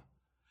me up.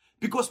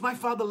 Because my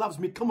father loves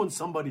me. Come on,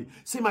 somebody.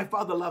 Say, my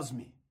father loves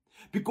me.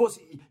 Because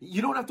you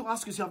don't have to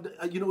ask yourself,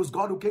 is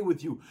God okay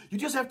with you? You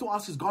just have to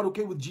ask, is God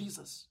okay with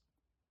Jesus?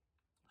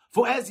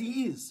 For as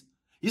he is,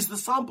 he's the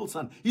sample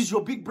son. He's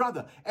your big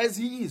brother. As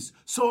he is,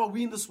 so are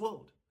we in this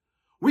world.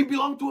 We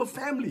belong to a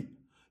family.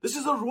 This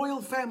is a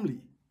royal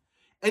family.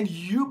 And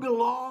you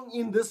belong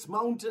in this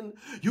mountain.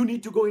 You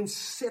need to go and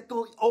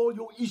settle all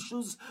your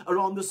issues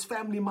around this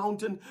family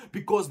mountain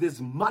because there's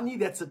money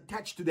that's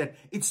attached to that.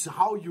 It's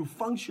how you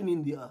function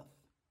in the earth.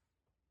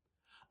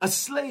 A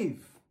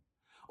slave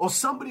or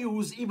somebody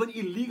who's even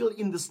illegal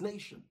in this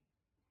nation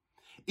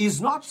is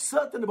not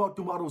certain about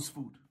tomorrow's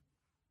food.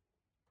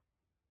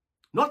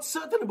 Not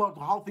certain about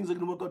how things are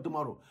going to work out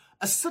tomorrow.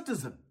 A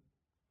citizen,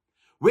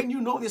 when you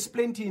know there's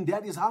plenty in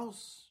daddy's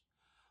house,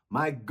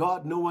 my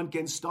God, no one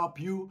can stop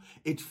you.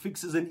 It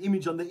fixes an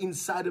image on the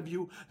inside of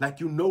you, like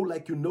you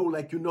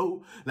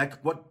know,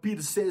 like what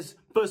Peter says,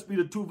 1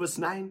 Peter 2 verse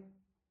 9.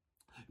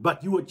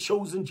 But you are a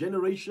chosen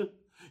generation.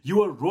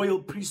 You are a royal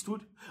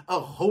priesthood, a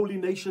holy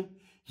nation,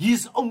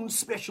 his own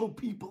special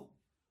people.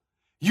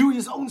 You,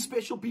 his own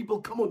special people,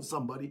 come on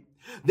somebody,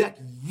 that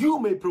you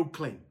may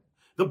proclaim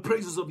the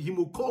praises of him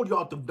who called you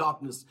out of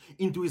darkness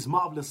into his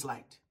marvelous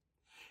light.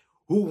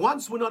 Who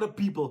once were not a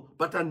people,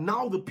 but are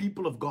now the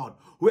people of God,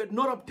 who had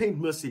not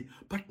obtained mercy,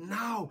 but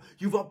now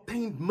you've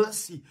obtained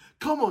mercy.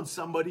 Come on,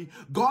 somebody.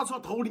 God's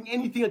not holding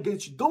anything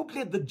against you. Don't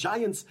let the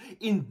giants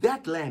in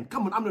that land,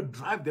 come on, I'm going to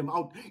drive them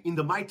out in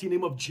the mighty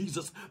name of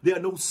Jesus. There are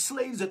no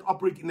slaves that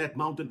operate in that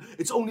mountain.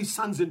 It's only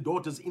sons and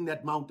daughters in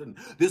that mountain.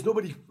 There's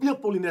nobody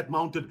fearful in that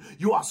mountain.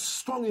 You are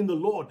strong in the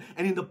Lord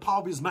and in the power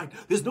of his might.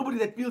 There's nobody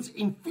that feels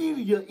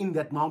inferior in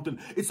that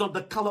mountain. It's not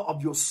the color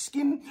of your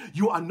skin.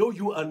 You are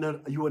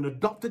an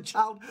adopted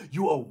child.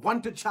 You are a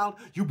wanted child.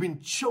 You've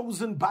been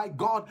chosen by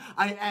God.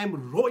 I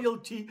am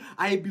royalty.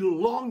 I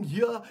belong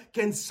here.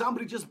 Can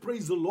somebody just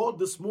praise the Lord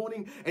this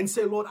morning and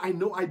say, Lord, I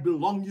know I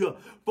belong here.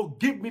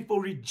 Forgive me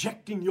for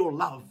rejecting your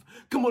love.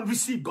 Come on,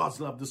 receive God's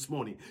love this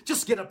morning.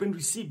 Just get up and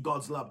receive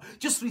God's love.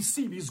 Just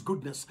receive his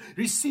goodness.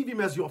 Receive him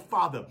as your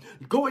father.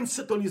 Go and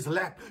sit on his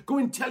lap. Go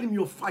and tell him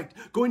your fight.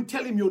 Go and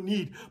tell him your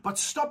need. But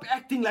stop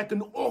acting like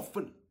an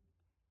orphan.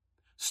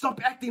 Stop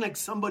acting like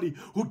somebody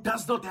who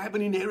does not have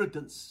an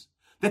inheritance,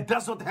 that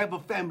does not have a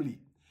family.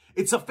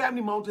 It's a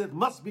family mountain that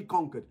must be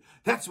conquered.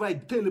 That's why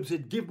Caleb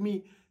said, give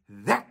me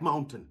that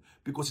mountain,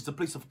 because it's a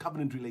place of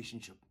covenant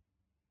relationship.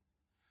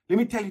 Let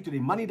me tell you today,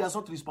 money does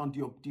not respond to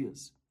your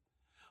tears.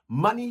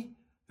 Money,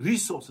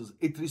 resources,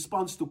 it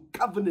responds to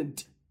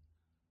covenant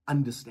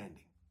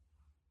understanding.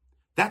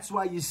 That's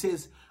why he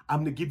says,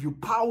 I'm going to give you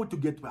power to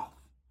get wealth.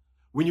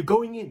 When you're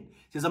going in,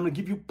 he says, I'm going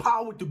to give you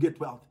power to get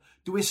wealth,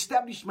 to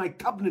establish my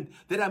covenant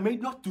that I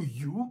made not to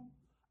you,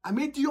 I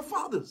made to your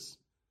fathers.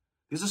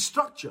 There's a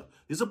structure.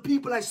 There's a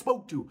people I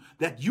spoke to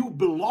that you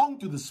belong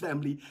to this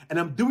family, and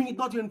I'm doing it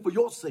not even for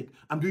your sake.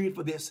 I'm doing it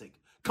for their sake.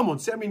 Come on,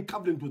 say I'm in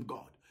covenant with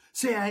God.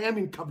 Say I am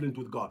in covenant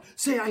with God.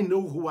 Say I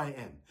know who I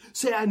am.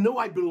 Say I know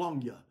I belong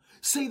here.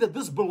 Say that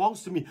this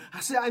belongs to me. I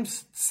say I'm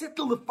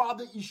settle the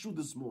father issue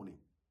this morning.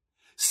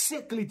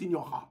 Settle it in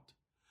your heart.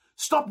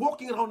 Stop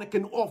walking around like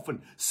an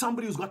orphan.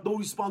 Somebody who's got no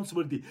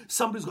responsibility.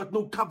 Somebody who's got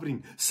no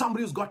covering.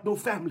 Somebody who's got no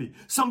family.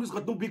 Somebody who's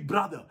got no big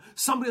brother.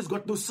 Somebody who's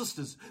got no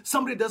sisters.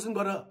 Somebody doesn't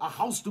got a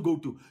house to go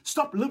to.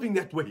 Stop living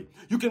that way.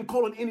 You can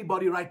call on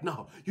anybody right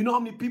now. You know how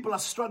many people are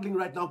struggling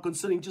right now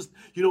concerning just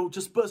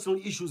personal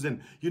issues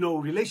and,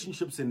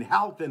 relationships and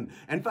health and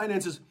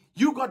finances.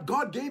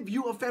 God gave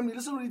you a family.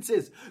 Listen to what it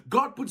says.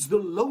 God puts the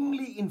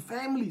lonely in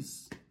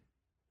families.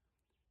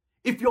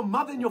 If your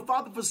mother and your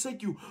father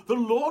forsake you, the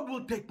Lord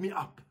will take me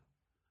up.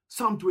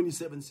 Psalm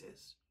 27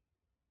 says.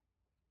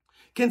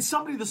 Can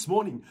somebody this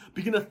morning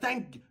begin to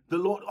thank the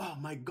Lord? Oh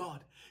my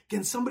God.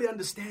 Can somebody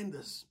understand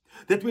this?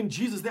 That when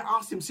Jesus, they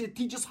asked him, said,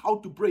 teach us how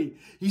to pray.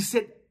 He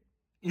said,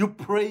 you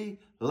pray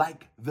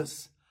like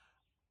this.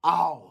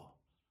 Our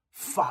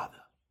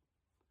Father,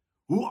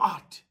 who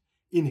art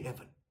in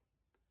heaven,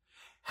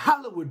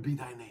 hallowed be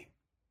thy name.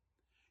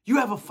 You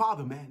have a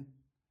father, man.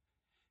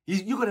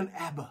 You got an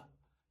Abba.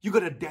 You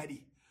got a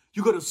daddy.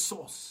 You got a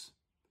source.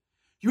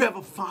 You have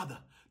a father.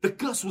 The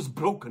curse was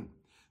broken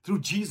through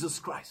Jesus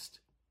Christ.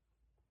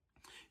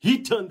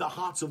 He turned the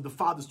hearts of the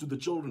fathers to the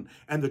children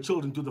and the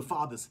children to the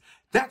fathers.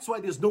 That's why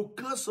there's no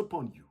curse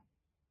upon you.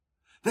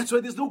 That's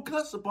why there's no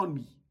curse upon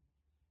me.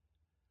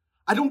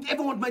 I don't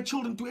ever want my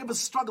children to ever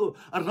struggle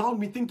around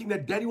me thinking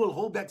that daddy will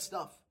hold back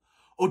stuff.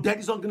 Or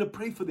daddy's not going to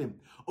pray for them.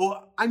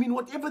 Or,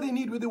 whatever they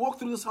need when they walk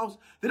through this house,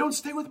 they don't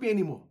stay with me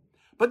anymore.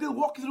 But they'll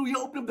walk through here,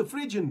 open up the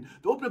fridge and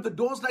they open up the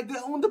doors like they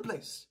own the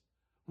place.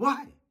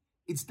 Why?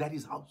 It's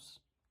daddy's house.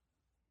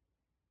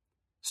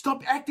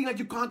 Stop acting like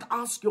you can't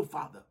ask your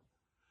father.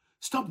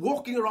 Stop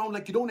walking around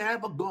like you don't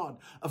have a God,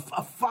 a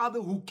father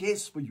who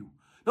cares for you.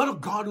 Not a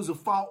God who's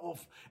afar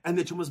off and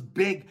that you must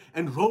beg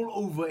and roll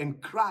over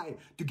and cry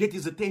to get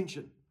his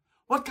attention.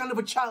 What kind of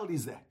a child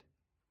is that?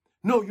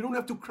 No, you don't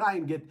have to cry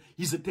and get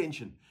his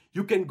attention.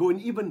 You can go and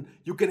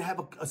you can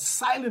have a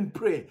silent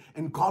prayer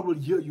and God will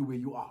hear you where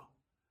you are.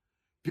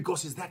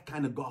 Because he's that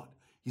kind of God.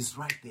 He's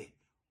right there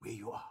where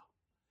you are.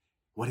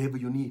 Whatever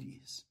your need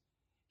is,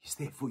 he's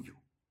there for you.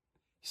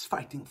 He's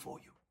fighting for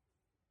you.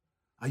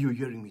 Are you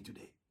hearing me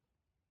today?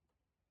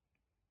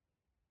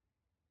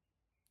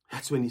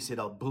 That's when he said,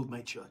 I'll build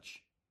my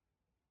church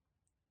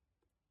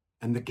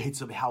and the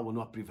gates of hell will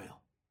not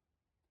prevail.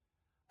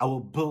 I will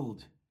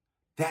build.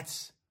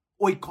 That's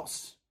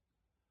Oikos.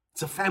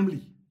 It's a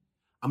family.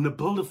 I'm going to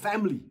build a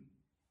family.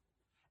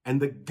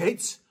 And the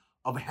gates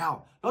of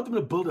hell, not I'm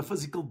going to build a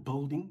physical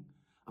building.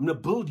 I'm going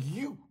to build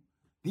you,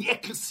 the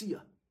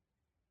ecclesia.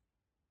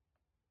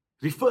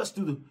 Refers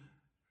to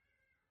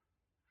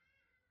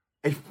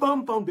a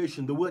firm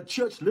foundation. The word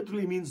church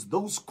literally means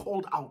those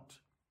called out.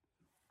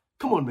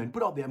 Come on, man,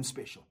 put out there, I'm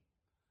special.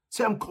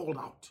 Say, I'm called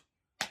out.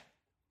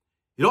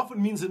 It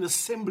often means an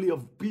assembly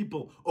of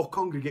people or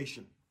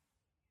congregation.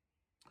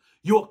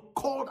 You're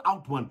called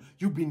out one.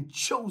 You've been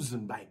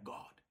chosen by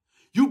God.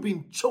 You've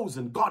been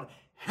chosen. God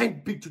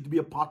handpicked you to be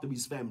a part of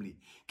his family.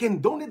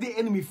 Don't let the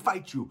enemy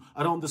fight you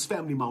around this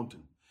family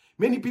mountain.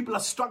 Many people are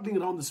struggling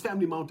around this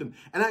family mountain.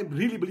 And I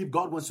really believe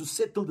God wants to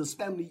settle this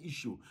family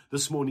issue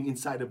this morning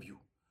inside of you.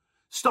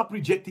 Stop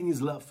rejecting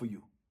his love for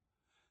you.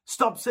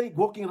 Stop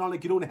walking around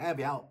like you don't have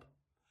help.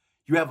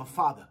 You have a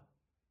father.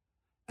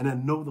 And I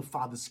know the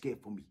Father's scared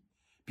for me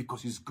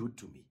because he's good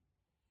to me.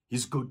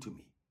 He's good to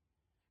me.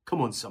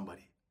 Come on,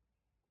 somebody.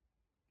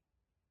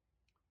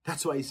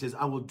 That's why he says,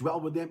 I will dwell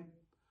with them.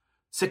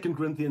 2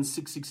 Corinthians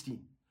 6:16.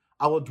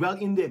 I will dwell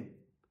in them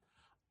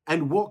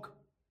and walk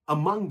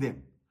among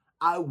them.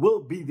 I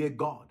will be their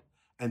God,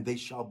 and they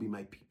shall be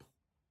my people.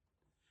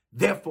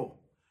 Therefore,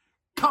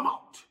 come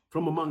out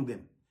from among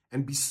them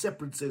and be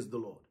separate, says the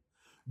Lord.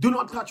 Do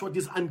not touch what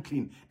is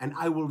unclean, and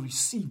I will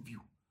receive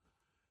you.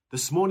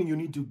 This morning, you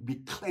need to be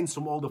cleansed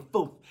from all the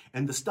filth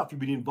and the stuff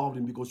you've been involved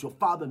in, because your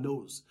Father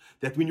knows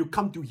that when you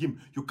come to him,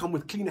 you come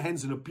with clean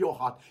hands and a pure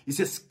heart. He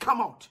says, come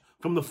out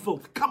from the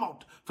filth, come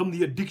out from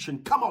the addiction,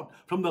 come out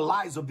from the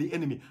lies of the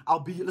enemy.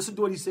 Listen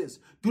to what he says.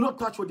 Do not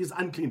touch what is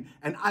unclean,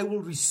 and I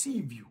will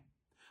receive you.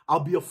 I'll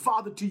be a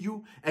father to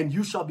you, and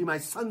you shall be my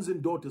sons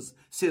and daughters,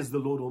 says the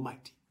Lord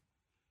Almighty.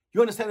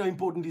 You understand how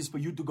important it is for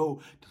you to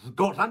go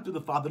run to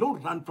the Father.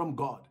 Don't run from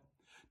God.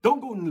 Don't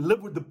go and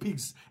live with the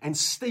pigs and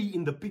stay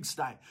in the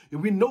pigsty.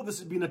 We know this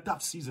has been a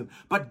tough season,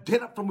 but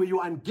get up from where you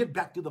are and get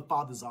back to the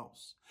Father's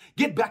house.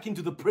 Get back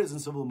into the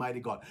presence of Almighty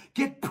God.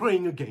 Get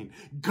praying again.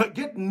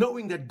 Get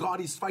knowing that God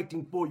is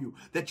fighting for you,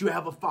 that you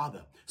have a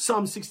Father.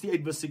 Psalm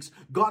 68 verse 6,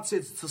 God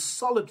says it's the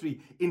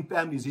solitary in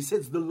families. He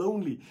says the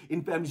lonely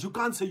in families. You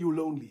can't say you're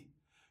lonely.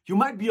 You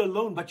might be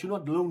alone, but you're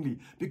not lonely,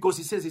 because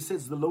he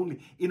says the lonely.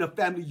 In a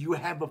family, you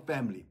have a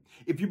family.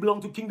 If you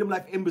belong to Kingdom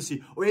Life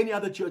Embassy or any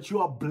other church, you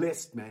are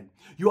blessed, man.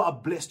 You are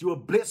blessed. You are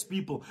blessed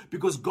people,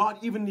 because God,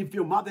 even if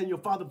your mother and your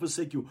father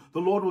forsake you, the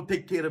Lord will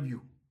take care of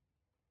you.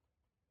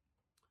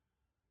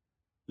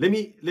 Let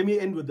me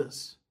end with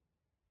this.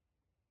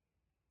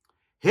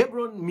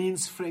 Hebron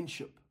means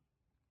friendship.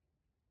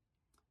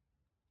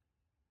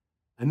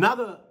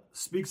 Another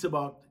speaks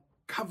about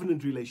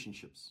covenant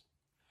relationships.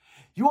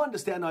 You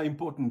understand how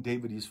important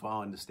David is for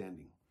our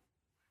understanding.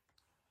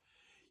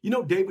 You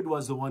know, David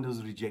was the one who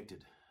was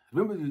rejected.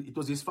 Remember, it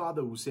was his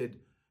father who said,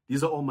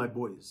 these are all my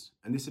boys.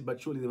 And they said,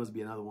 but surely there must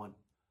be another one.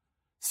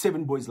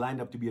 7 boys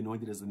lined up to be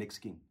anointed as the next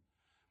king.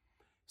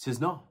 He says,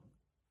 no,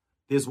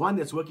 there's one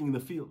that's working in the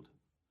field.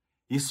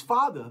 His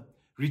father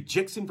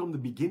rejects him from the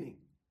beginning.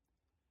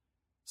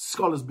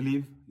 Scholars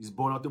believe he's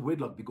born out of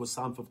wedlock, because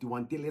Psalm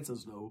 51 lets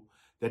us know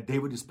that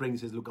David is praying. He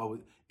says, look,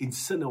 in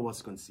sin I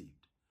was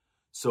conceived.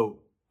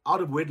 So out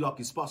of wedlock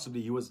is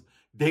possibly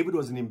David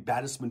was an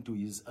embarrassment to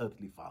his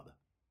earthly father.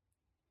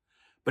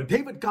 But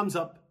David comes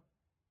up,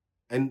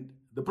 and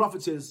the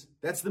prophet says,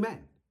 that's the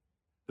man.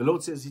 The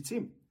Lord says it's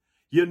him.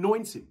 He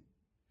anoints him.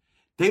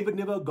 David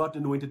never got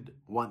anointed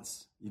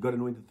once. He got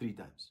anointed 3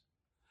 times.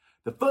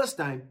 The first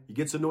time he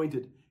gets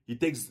anointed, he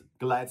takes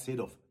Goliath's head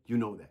off. You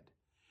know that.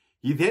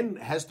 He then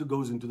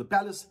goes into the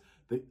palace.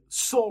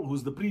 Saul,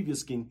 who's the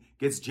previous king,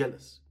 gets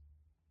jealous.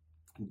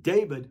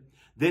 David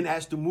then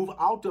has to move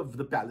out of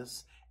the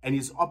palace, and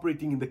he's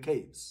operating in the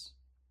caves.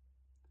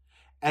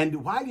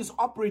 And while he's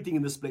operating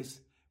in this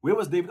place, where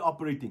was David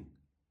operating?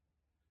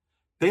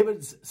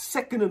 David's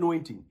second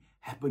anointing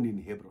happened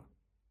in Hebron.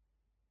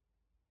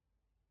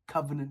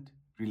 Covenant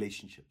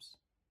relationships.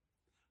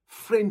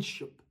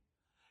 Friendship.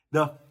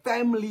 The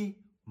family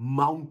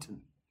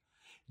mountain.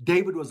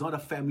 David was not a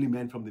family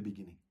man from the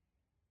beginning.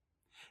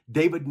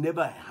 David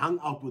never hung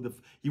out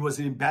he was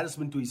an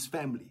embarrassment to his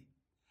family.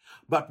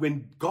 But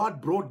when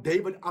God brought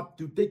David up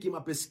to take him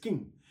up as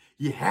king,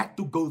 he had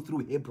to go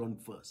through Hebron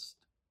first.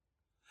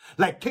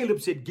 Like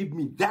Caleb said, give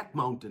me that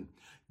mountain.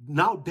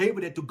 Now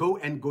David had to go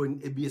and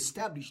be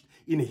established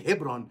in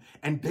Hebron,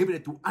 and David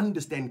had to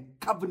understand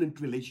covenant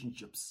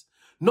relationships.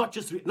 Not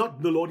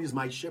the Lord is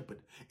my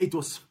shepherd. It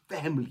was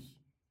family.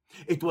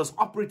 It was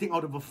operating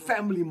out of a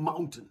family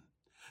mountain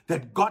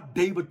that got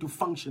David to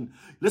function.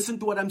 Listen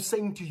to what I'm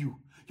saying to you.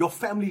 Your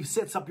family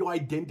sets up your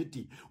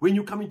identity. When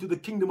you come into the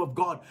kingdom of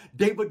God,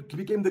 David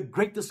became the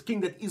greatest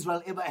king that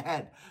Israel ever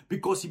had,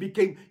 because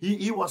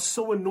he was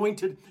so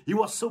anointed. He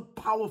was so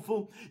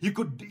powerful.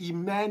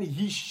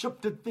 He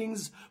shifted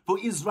things for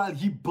Israel.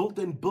 He built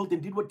and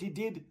did what he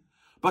did.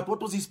 But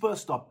what was his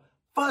first stop?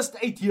 First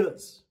 8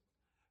 years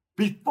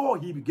before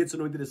he gets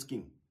anointed as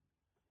king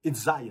in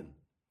Zion,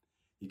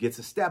 he gets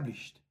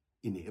established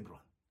in Hebron,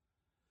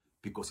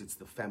 because it's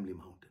the family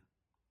mountain.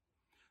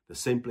 The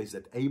same place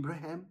that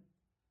Abraham,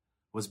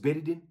 was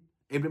buried in,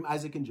 Abraham,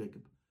 Isaac, and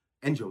Jacob,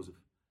 and Joseph,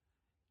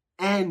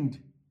 and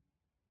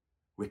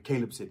where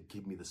Caleb said,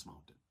 give me this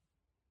mountain.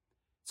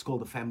 It's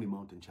called the family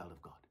mountain, child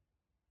of God.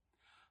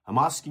 I'm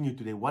asking you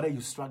today, what are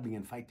you struggling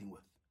and fighting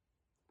with?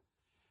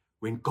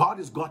 When God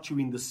has got you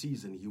in the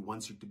season, he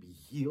wants you to be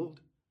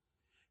healed.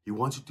 He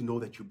wants you to know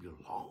that you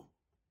belong.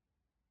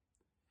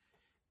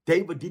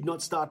 David did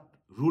not start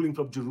ruling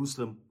from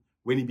Jerusalem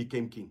when he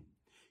became king.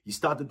 He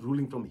started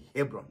ruling from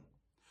Hebron.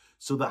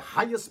 So the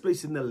highest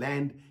place in the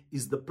land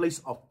is the place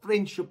of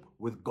friendship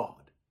with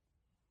God.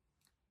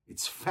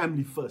 It's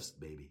family first,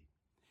 baby.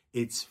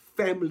 It's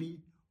family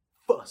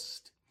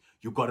first.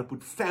 You got to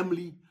put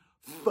family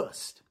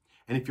first.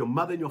 And if your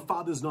mother and your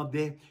father is not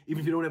there,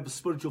 even if you don't have a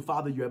spiritual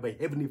father, you have a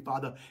heavenly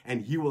father,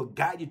 and he will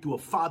guide you to a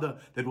father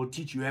that will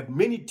teach you. You have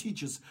many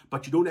teachers,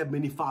 but you don't have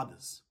many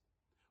fathers.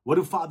 What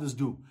do fathers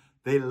do?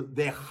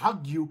 They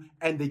hug you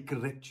and they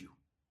correct you.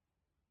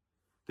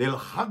 They'll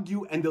hug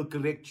you and they'll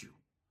correct you.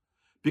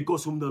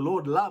 Because whom the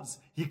Lord loves,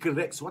 he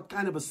corrects. What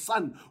kind of a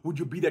son would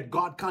you be that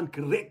God can't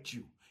correct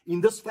you?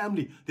 In this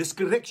family, there's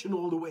correction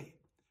all the way.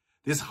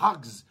 There's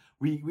hugs.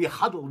 We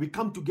huddle. We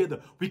come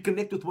together. We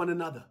connect with one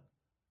another.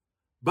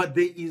 But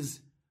there is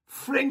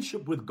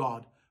friendship with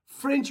God,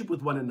 friendship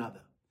with one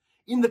another.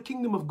 In the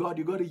kingdom of God,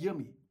 you got to hear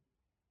me.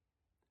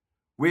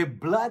 Where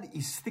blood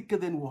is thicker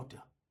than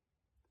water.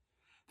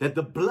 That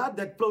the blood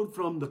that flowed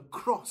from the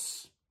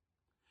cross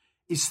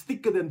is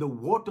thicker than the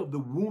water of the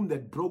womb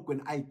that broke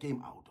when I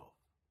came out of.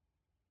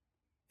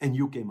 And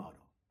you came out of.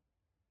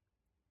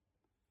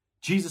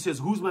 Jesus says,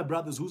 who's my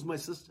brothers? Who's my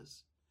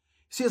sisters?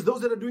 He says,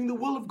 those that are doing the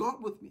will of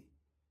God with me.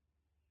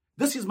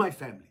 This is my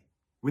family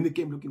when they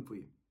came looking for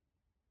him.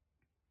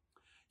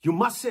 You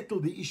must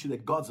settle the issue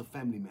that God's a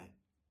family man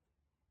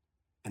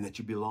and that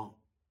you belong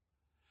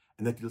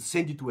and that he'll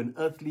send you to an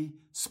earthly,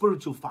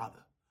 spiritual father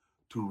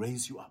to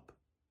raise you up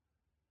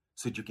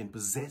so that you can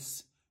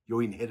possess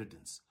your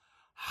inheritance.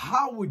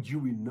 How would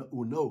you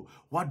know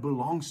what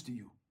belongs to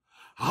you?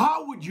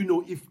 How would you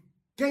know if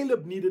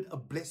Caleb needed a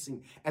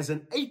blessing as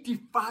an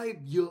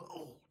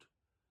 85-year-old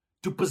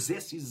to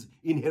possess his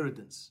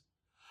inheritance?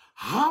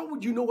 How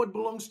would you know what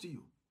belongs to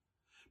you?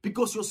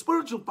 Because your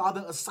spiritual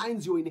father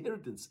assigns your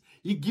inheritance.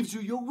 He gives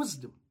you your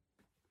wisdom.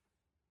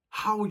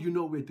 How would you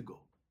know where to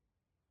go?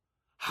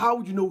 How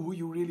would you know who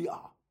you really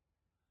are?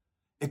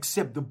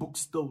 Except the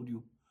books told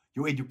you,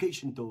 your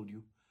education told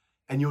you,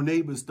 and your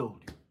neighbors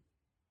told you.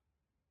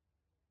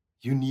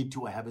 You need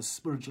to have a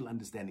spiritual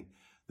understanding.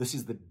 This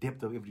is the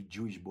depth of every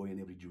Jewish boy and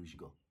every Jewish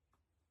girl.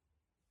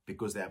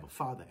 Because they have a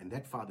father, and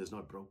that father is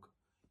not broke.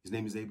 His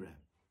name is Abraham.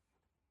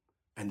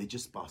 And they're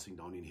just passing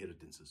down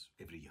inheritances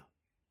every year.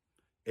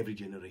 Every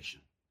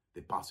generation, they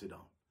pass it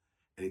down.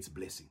 And it's a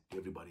blessing to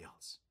everybody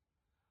else.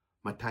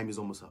 My time is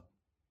almost up.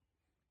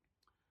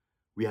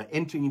 We are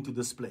entering into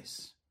this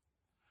place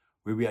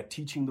where we are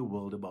teaching the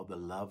world about the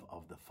love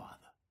of the Father.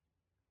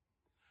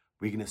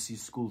 We're going to see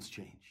schools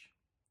change.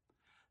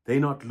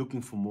 They're not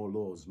looking for more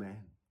laws, man.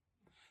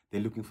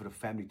 They're looking for a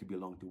family to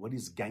belong to. What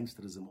is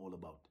gangsterism all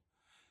about?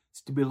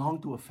 It's to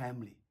belong to a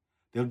family.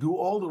 They'll do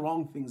all the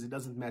wrong things. It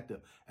doesn't matter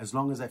as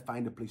long as I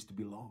find a place to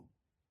belong.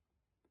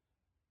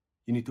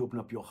 You need to open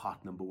up your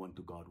heart, number one,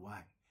 to God.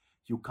 Why?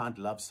 You can't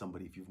love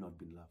somebody if you've not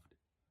been loved.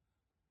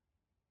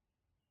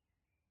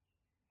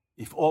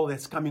 If all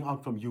that's coming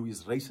out from you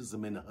is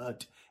racism and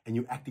hurt and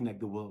you're acting like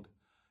the world,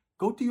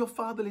 go to your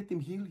Father, let him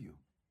heal you.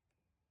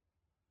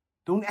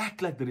 Don't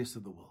act like the rest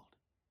of the world.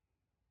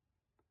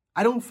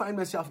 I don't find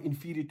myself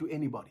inferior to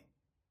anybody.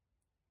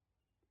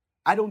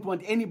 I don't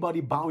want anybody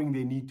bowing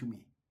their knee to me.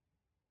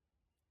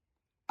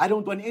 I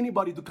don't want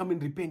anybody to come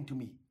and repent to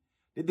me.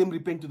 Let them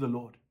repent to the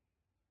Lord.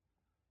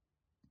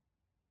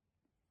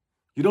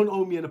 You don't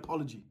owe me an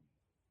apology.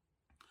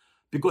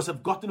 Because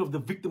I've gotten off the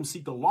victim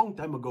seat a long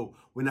time ago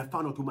when I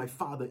found out who my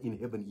Father in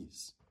heaven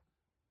is.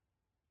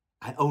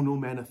 I owe no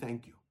man a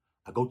thank you.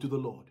 I go to the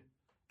Lord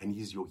and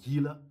he's your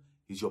healer.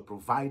 He's your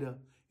provider.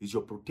 He's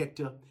your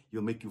protector.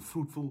 He'll make you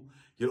fruitful.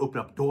 He'll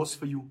open up doors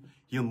for you.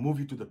 He'll move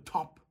you to the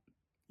top.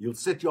 He'll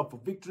set you up for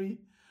victory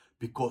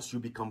because you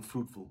become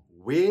fruitful.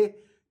 Where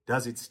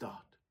does it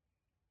start?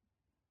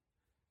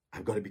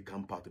 I've got to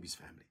become part of his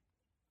family.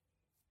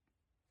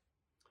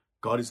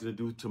 God is going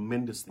to do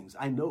tremendous things.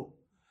 I know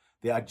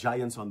there are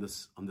giants on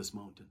this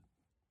mountain.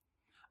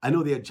 I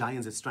know there are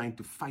giants that's trying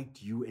to fight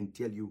you and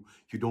tell you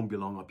you don't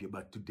belong up here.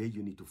 But today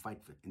you need to fight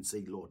for it and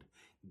say, Lord,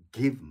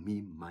 give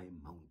me my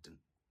mountain.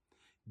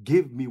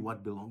 Give me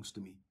what belongs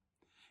to me.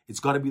 It's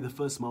got to be the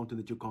first mountain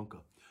that you conquer.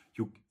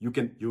 You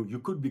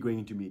could be going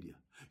into media.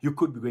 You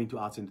could be going to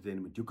arts and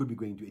entertainment. You could be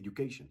going to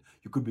education.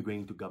 You could be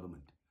going to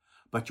government.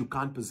 But you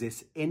can't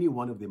possess any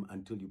one of them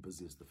until you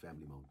possess the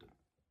family mountain.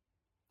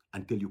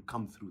 Until you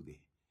come through there.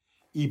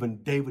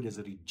 Even David, as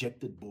a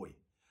rejected boy,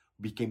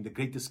 became the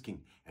greatest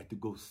king, had to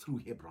go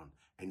through Hebron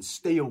and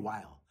stay a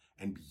while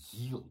and be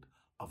healed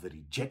of the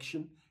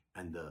rejection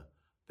and the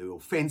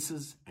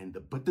offenses and the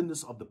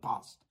bitterness of the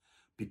past.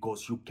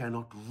 Because you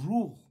cannot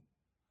rule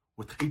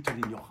with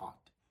hatred in your heart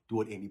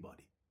toward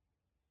anybody.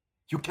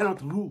 You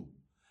cannot rule.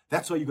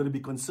 That's why you're going to be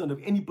concerned of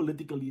any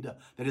political leader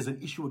that has an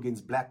issue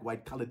against black,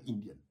 white, colored,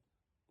 Indian.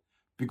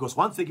 Because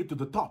once they get to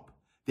the top,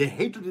 their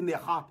hatred in their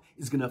heart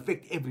is going to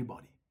affect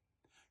everybody.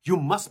 You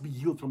must be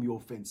healed from your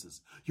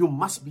offenses. You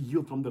must be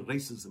healed from the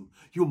racism.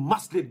 You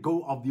must let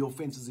go of the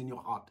offenses in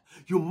your heart.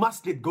 You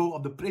must let go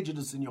of the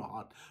prejudice in your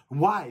heart.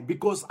 Why?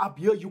 Because up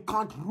here you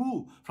can't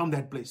rule from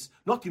that place.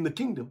 Not in the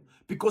kingdom,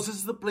 because this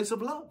is the place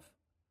of love.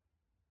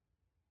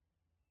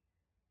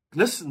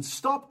 Listen,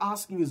 stop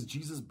asking, is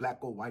Jesus black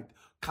or white,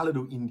 colored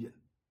or Indian?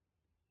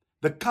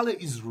 The color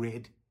is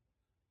red.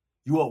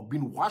 You have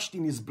been washed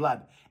in his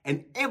blood,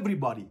 and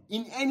everybody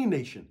in any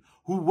nation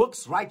who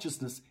works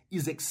righteousness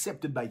is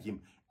accepted by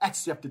him.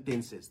 Acts chapter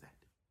 10 says that.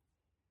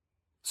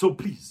 So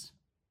please,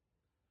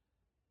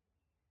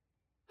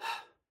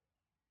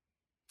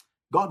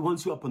 God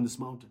wants you up on this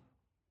mountain.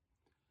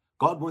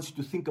 God wants you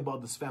to think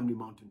about this family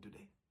mountain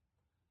today.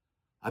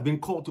 I've been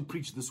called to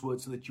preach this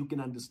word so that you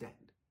can understand.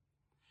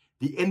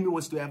 The enemy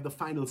wants to have the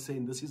final say,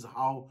 and this is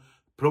how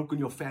broken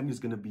your family is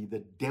going to be.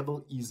 The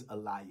devil is a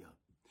liar.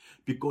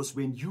 Because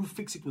when you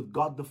fix it with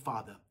God the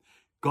Father,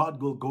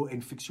 God will go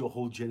and fix your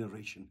whole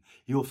generation.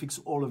 He will fix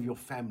all of your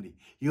family.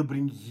 He'll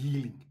bring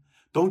healing.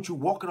 Don't you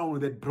walk around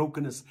with that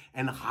brokenness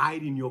and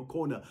hide in your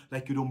corner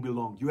like you don't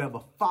belong. You have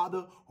a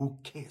Father who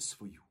cares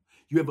for you.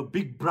 You have a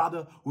big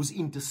brother who's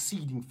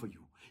interceding for you.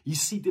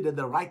 He's seated at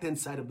the right-hand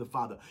side of the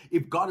Father.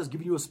 If God has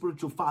given you a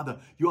spiritual father,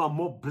 you are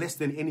more blessed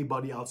than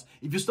anybody else.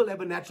 If you still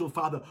have a natural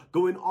father,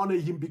 go and honor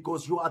him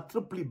because you are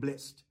triply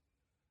blessed.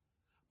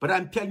 But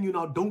I'm telling you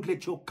now, don't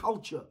let your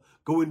culture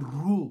go and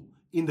rule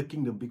in the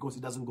kingdom because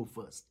it doesn't go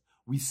first.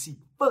 We seek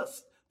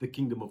first the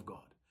kingdom of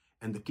God.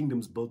 And the kingdom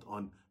is built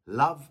on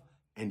love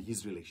and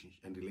his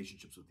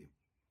relationships with him.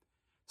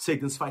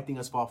 Satan's fighting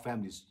us for our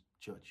families,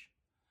 church.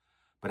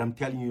 But I'm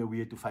telling you, we're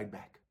here to fight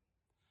back.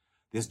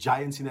 There's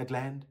giants in that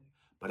land.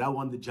 But I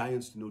want the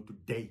giants to know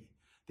today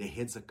their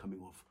heads are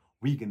coming off.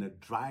 We're going to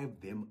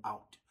drive them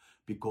out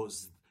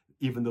because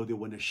even though they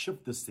want to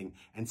shift this thing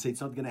and say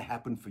it's not going to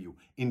happen for you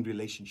in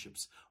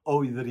relationships.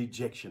 Oh, the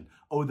rejection.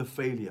 Oh, the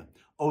failure.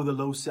 Oh, the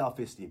low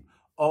self-esteem.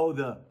 Oh,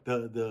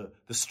 the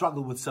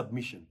struggle with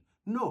submission.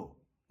 No.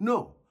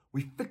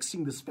 We're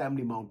fixing this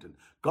family mountain.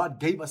 God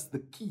gave us the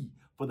key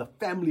for the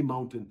family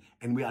mountain,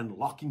 and we're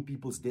unlocking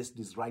people's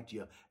destinies right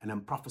here. And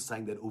I'm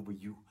prophesying that over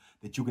you,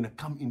 that you're going to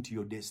come into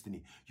your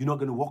destiny. You're not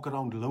going to walk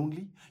around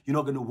lonely. You're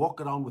not going to walk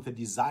around with a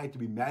desire to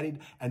be married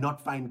and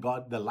not find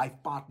God, the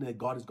life partner that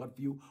God has got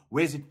for you.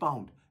 Where's it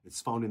found?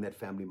 It's found in that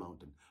family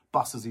mountain.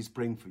 Pastors, he's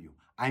praying for you.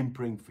 I'm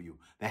praying for you.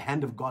 The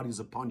hand of God is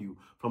upon you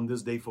from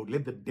this day forward.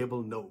 Let the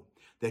devil know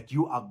that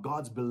you are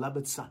God's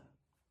beloved son.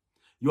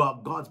 You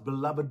are God's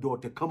beloved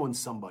daughter. Come on,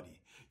 somebody.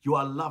 You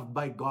are loved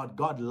by God.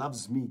 God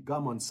loves me.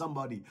 Come on,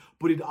 somebody.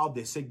 Put it out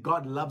there. Say,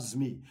 God loves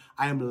me.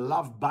 I am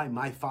loved by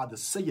my Father.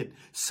 Say it.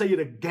 Say it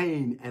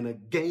again and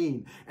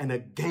again and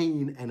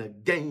again and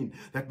again.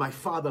 That my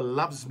Father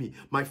loves me.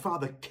 My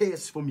Father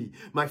cares for me.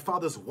 My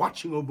Father's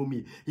watching over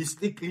me. He's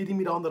leading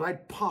me down the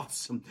right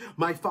paths.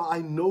 I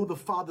know the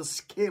Father's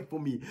care for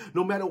me.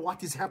 No matter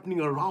what is happening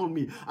around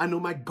me, I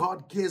know my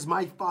God cares.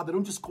 My Father.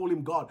 Don't just call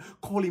him God.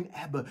 Call him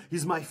Abba.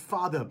 He's my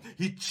Father.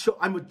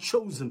 I'm a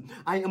chosen.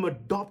 I am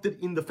adopted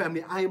in the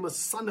family. I am a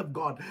son of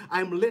God. I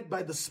am led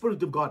by the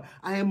Spirit of God.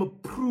 I am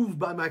approved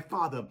by my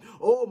Father.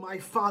 Oh, my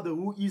Father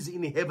who is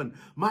in heaven.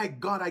 My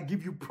God, I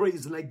give you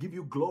praise and I give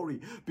you glory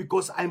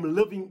because I'm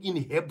living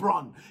in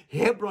Hebron.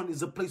 Hebron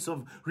is a place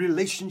of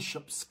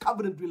relationships,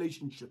 covenant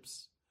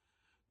relationships.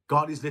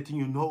 God is letting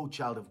you know,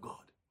 child of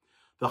God,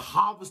 the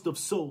harvest of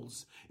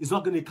souls is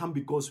not going to come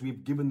because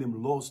we've given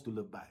them laws to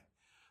live by,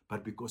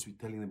 but because we're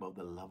telling them about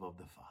the love of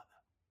the Father.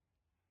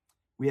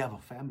 We have a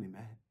family,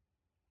 man.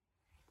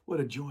 What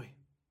a joy.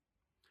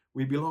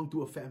 We belong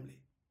to a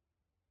family.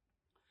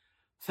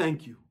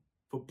 Thank you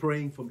for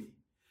praying for me.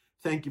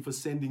 Thank you for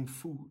sending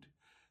food.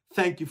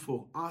 Thank you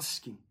for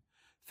asking.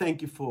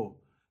 Thank you for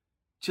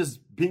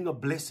just being a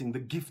blessing, the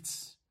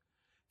gifts.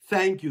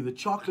 Thank you. The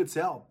chocolates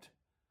helped.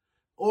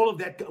 All of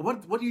that.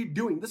 What are you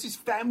doing? This is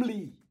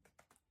family.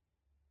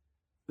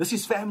 This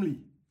is family.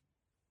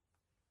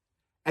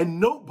 And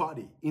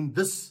nobody in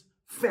this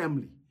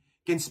family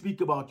can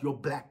speak about your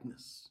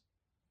blackness.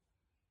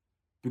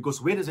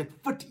 Because where does it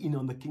fit in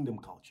on the kingdom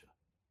culture?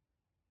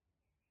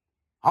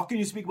 How can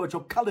you speak about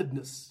your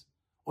coloredness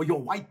or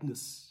your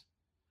whiteness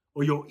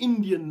or your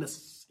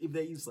Indianness, if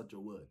there is such a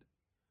word?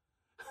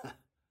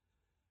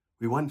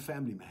 We one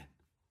family, man.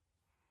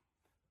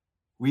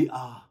 We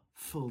are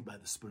filled by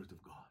the Spirit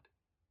of God.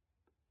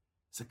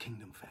 It's a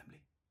kingdom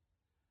family.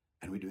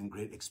 And we're doing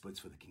great exploits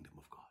for the kingdom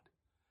of God.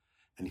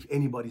 And if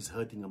anybody's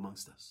hurting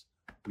amongst us,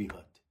 we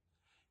hurt.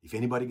 If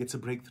anybody gets a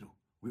breakthrough,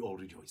 we're all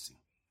rejoicing.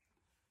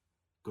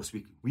 Because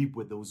we weep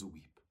with those who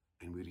weep,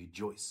 and we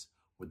rejoice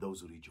with those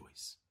who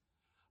rejoice.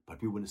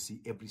 But we want to see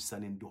every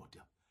son and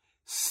daughter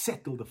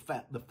settle the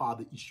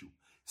father issue,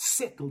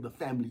 settle the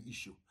family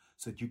issue,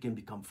 so that you can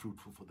become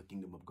fruitful for the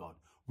kingdom of God.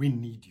 We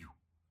need you.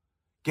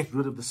 Get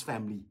rid of this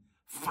family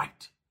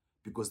fight,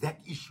 because that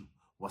issue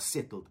was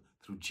settled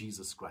through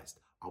Jesus Christ,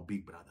 our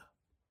big brother.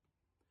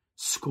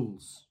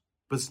 Schools,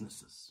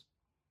 businesses.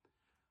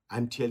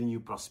 I'm telling you,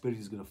 prosperity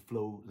is going to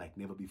flow like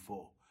never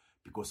before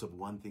because of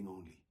one thing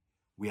only.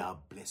 We are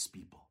blessed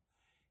people.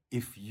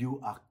 If you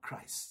are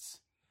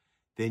Christ's,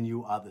 then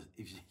you are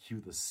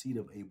the seed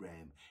of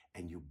Abraham,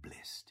 and you're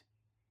blessed.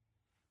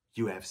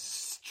 You have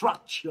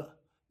structure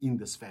in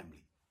this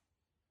family.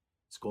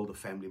 It's called the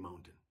family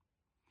mountain.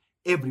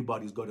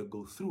 Everybody's got to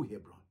go through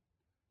Hebron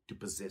to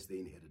possess their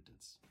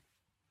inheritance.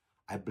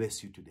 I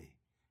bless you today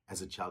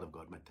as a child of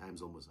God. My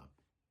time's almost up.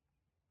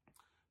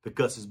 The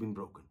curse has been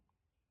broken.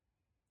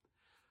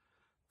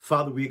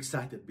 Father, we're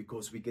excited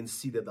because we can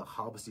see that the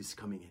harvest is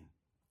coming in.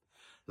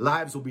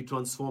 Lives will be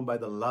transformed by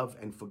the love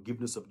and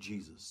forgiveness of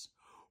Jesus,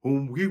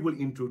 whom we will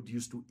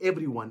introduce to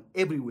everyone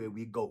everywhere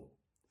we go.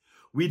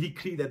 We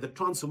decree that the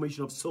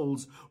transformation of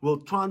souls will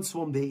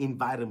transform their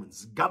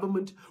environments.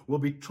 Government will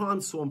be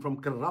transformed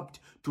from corrupt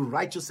to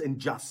righteous and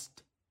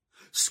just.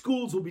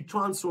 Schools will be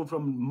transformed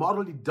from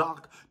morally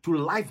dark to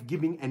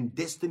life-giving and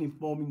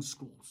destiny-forming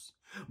schools.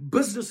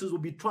 Businesses will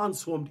be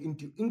transformed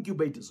into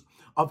incubators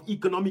of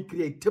economic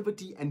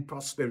creativity and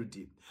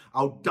prosperity.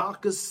 Our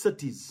darkest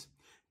cities,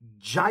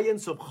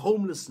 giants of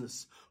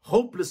homelessness,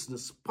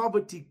 hopelessness,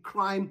 poverty,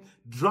 crime,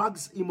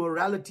 drugs,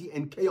 immorality,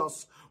 and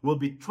chaos will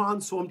be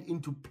transformed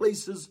into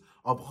places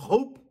of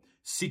hope,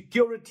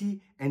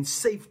 security, and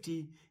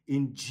safety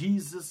in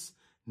Jesus'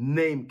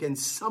 name. Can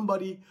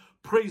somebody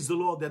praise the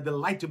Lord that the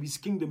light of his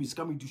kingdom is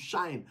coming to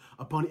shine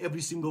upon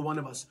every single one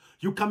of us?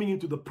 You're coming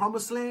into the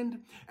promised land,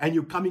 and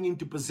you're coming in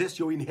to possess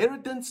your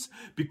inheritance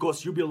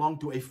because you belong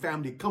to a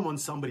family. Come on,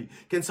 somebody.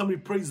 Can somebody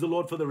praise the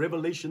Lord for the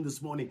revelation this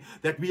morning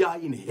that we are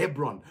in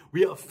Hebron?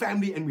 We are a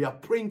family, and we are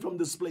praying from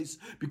this place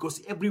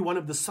because every one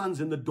of the sons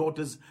and the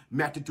daughters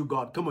matter to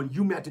God. Come on,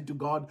 you matter to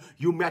God.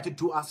 You matter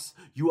to us.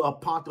 You are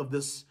part of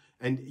this,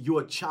 and you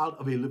are a child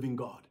of a living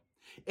God.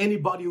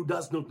 Anybody who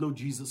does not know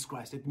Jesus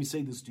Christ, let me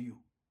say this to you.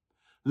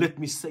 Let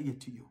me say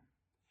it to you.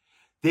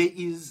 There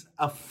is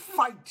a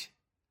fight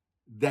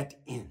that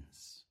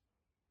ends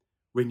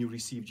when you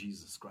receive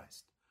Jesus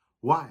Christ.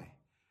 Why?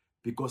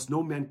 Because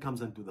no man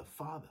comes unto the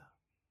Father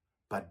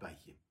but by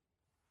him.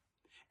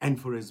 And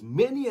for as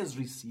many as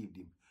received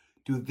him,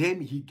 to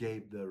them he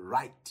gave the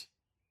right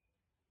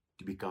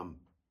to become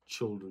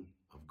children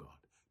of God,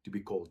 to be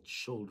called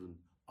children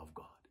of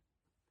God.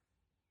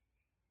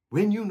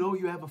 When you know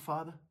you have a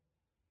Father,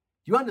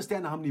 you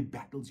understand how many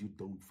battles you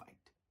don't fight.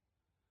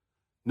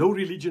 No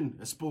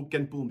religion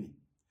can pull me.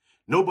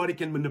 Nobody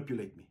can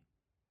manipulate me.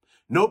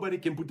 Nobody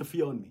can put the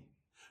fear on me.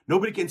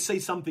 Nobody can say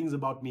some things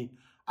about me.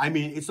 I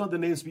mean, it's not the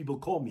names people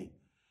call me.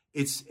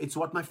 It's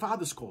what my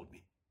father's called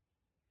me.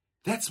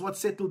 That's what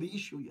settled the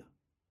issue here.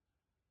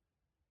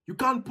 You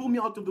can't pull me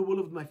out of the will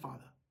of my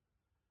Father.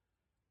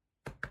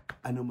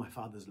 I know my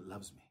Father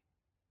loves me.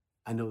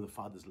 I know the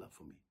Father's love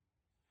for me.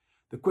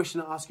 The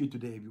question I ask you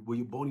today, were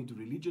you born into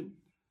religion?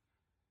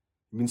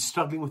 You've been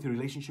struggling with your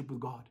relationship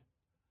with God?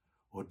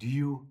 Or do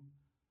you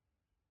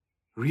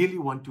really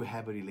want to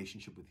have a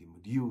relationship with him?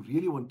 Do you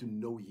really want to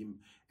know him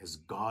as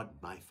God,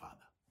 my Father?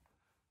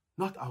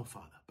 Not our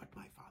Father, but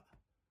my Father.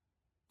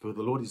 For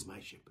the Lord is my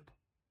shepherd.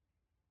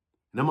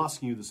 And I'm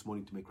asking you this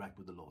morning to make right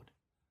with the Lord.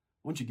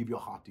 I want you to give your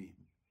heart to him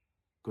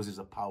because there's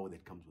a power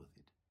that comes with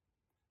it.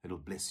 It'll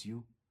bless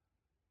you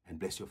and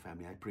bless your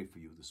family. I pray for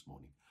you this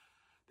morning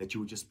that you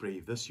would just pray.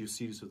 If this you're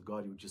serious with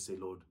God, you would just say,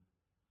 Lord,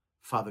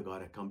 Father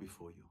God, I come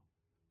before you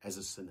as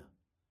a sinner,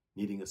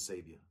 needing a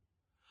Savior.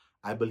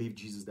 I believe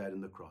Jesus died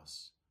on the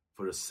cross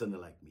for a sinner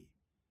like me.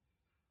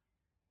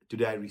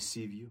 Today I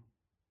receive you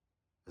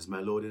as my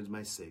Lord and as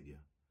my Savior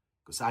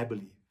because I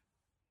believe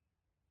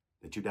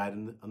that you died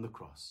on the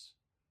cross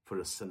for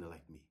a sinner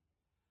like me.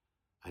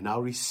 I now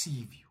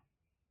receive you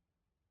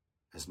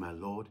as my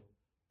Lord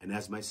and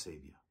as my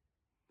Savior.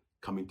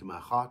 Come into my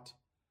heart.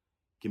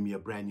 Give me a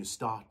brand new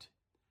start.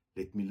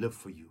 Let me live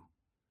for you.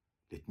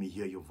 Let me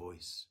hear your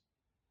voice.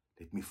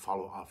 Let me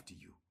follow after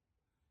you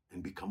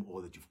and become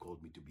all that you've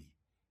called me to be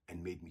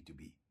and made me to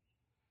be.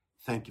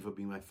 Thank you for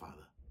being my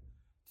Father.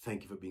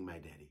 Thank you for being my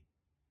daddy.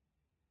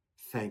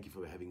 Thank you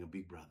for having a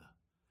big brother.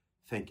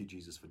 Thank you,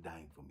 Jesus, for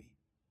dying for me.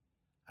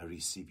 I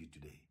receive you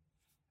today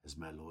as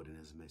my Lord and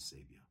as my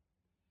Savior.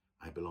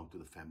 I belong to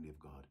the family of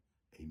God.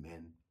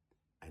 Amen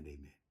and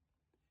amen.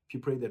 If you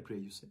pray that prayer,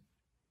 you say,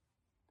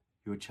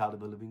 you're a child of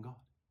the living God.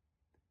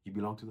 You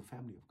belong to the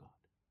family of God.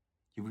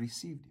 You've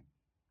received him.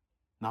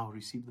 Now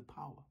receive the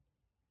power.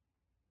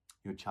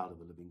 You're a child of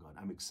the living God.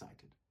 I'm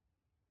excited.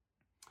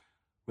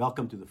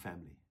 Welcome to the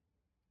family.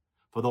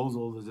 For those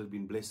that have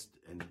been blessed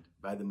and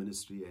by the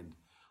ministry and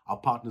our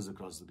partners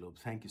across the globe,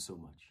 thank you so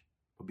much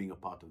for being a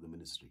part of the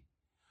ministry.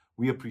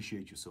 We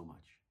appreciate you so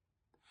much.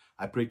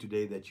 I pray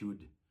today that you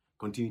would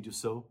continue to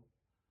sow.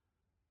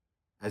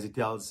 As he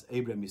tells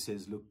Abraham, he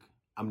says, look,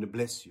 I'm going to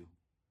bless you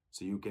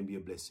so you can be a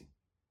blessing.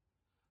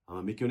 I'm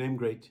going to make your name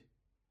great.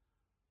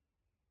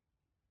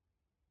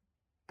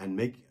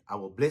 I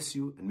will bless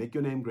you and make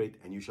your name great,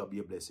 and you shall be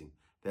a blessing.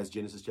 That's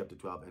Genesis chapter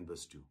 12 and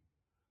verse 2.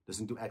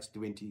 Listen to Acts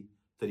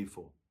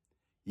 20:34.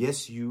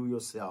 Yes, you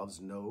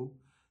yourselves know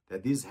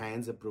that these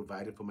hands have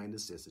provided for my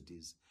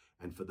necessities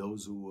and for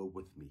those who were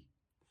with me.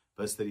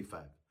 Verse 35.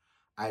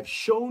 I have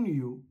shown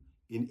you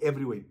in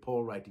every way,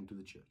 Paul writing to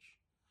the church,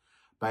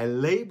 by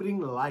laboring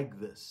like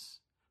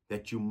this,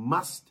 that you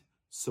must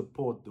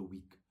support the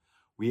weak.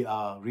 We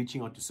are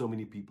reaching out to so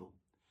many people,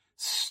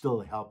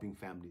 still helping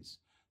families,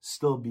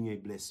 still being a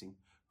blessing,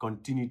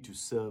 continue to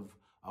serve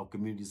our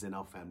communities and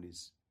our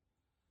families.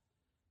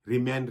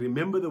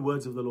 Remember the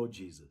words of the Lord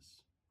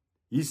Jesus.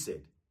 He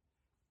said,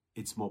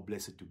 it's more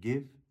blessed to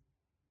give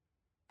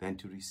than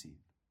to receive.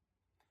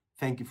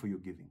 Thank you for your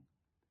giving.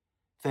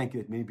 Thank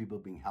you that many people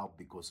are being helped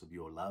because of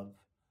your love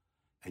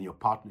and your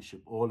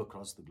partnership all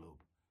across the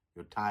globe.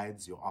 Your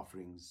tithes, your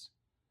offerings.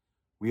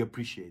 We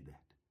appreciate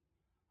that.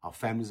 Our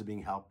families are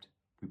being helped.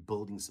 We're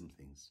building some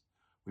things.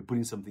 We're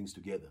putting some things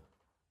together.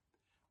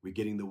 We're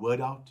getting the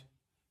word out.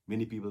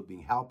 Many people are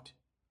being helped.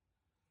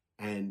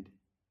 And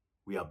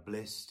we are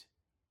blessed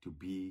to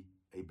be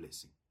a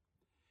blessing.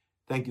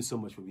 Thank you so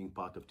much for being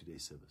part of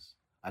today's service.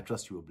 I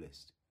trust you are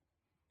blessed.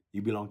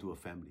 You belong to a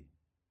family.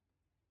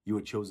 You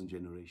are a chosen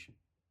generation.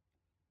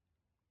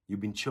 You've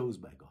been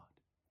chosen by God.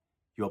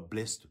 You are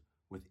blessed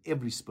with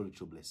every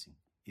spiritual blessing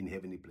in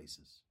heavenly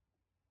places.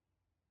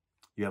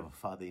 You have a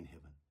Father in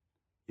heaven.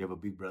 You have a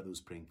big brother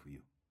who's praying for you.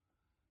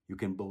 You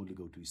can boldly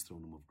go to his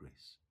throne room of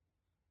grace.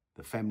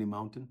 The family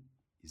mountain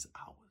is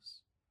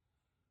ours.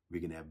 We're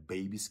going to have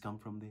babies come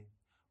from there.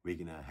 We're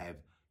going to have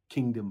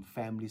kingdom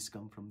families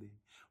come from there.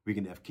 We're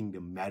going to have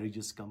kingdom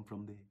marriages come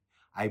from there.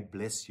 I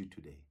bless you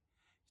today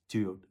to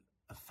your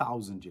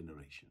 1,000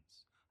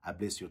 generations. I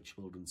bless your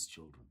children's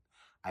children.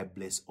 I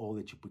bless all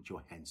that you put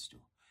your hands to.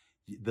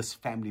 This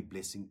family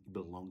blessing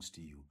belongs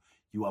to you.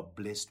 You are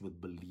blessed with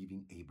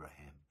believing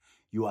Abraham.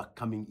 You are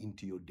coming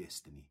into your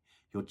destiny.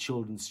 Your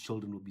children's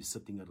children will be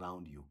sitting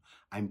around you.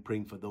 I'm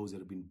praying for those that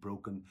have been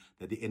broken,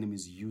 that the enemy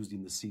is used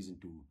in the season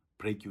to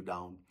break you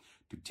down,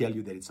 to tell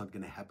you that it's not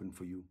going to happen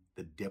for you.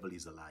 The devil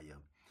is a liar.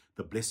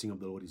 The blessing of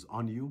the Lord is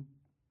on you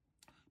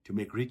to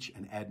make rich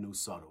and add no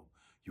sorrow.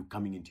 You're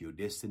coming into your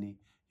destiny.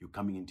 You're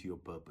coming into your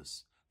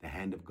purpose. The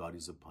hand of God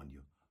is upon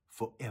you.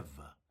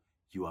 Forever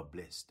you are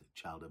blessed,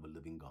 child of a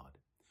living God.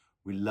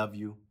 We love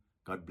you.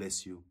 God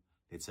bless you.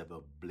 Let's have a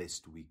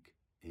blessed week.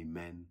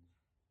 Amen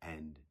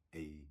and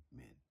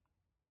amen.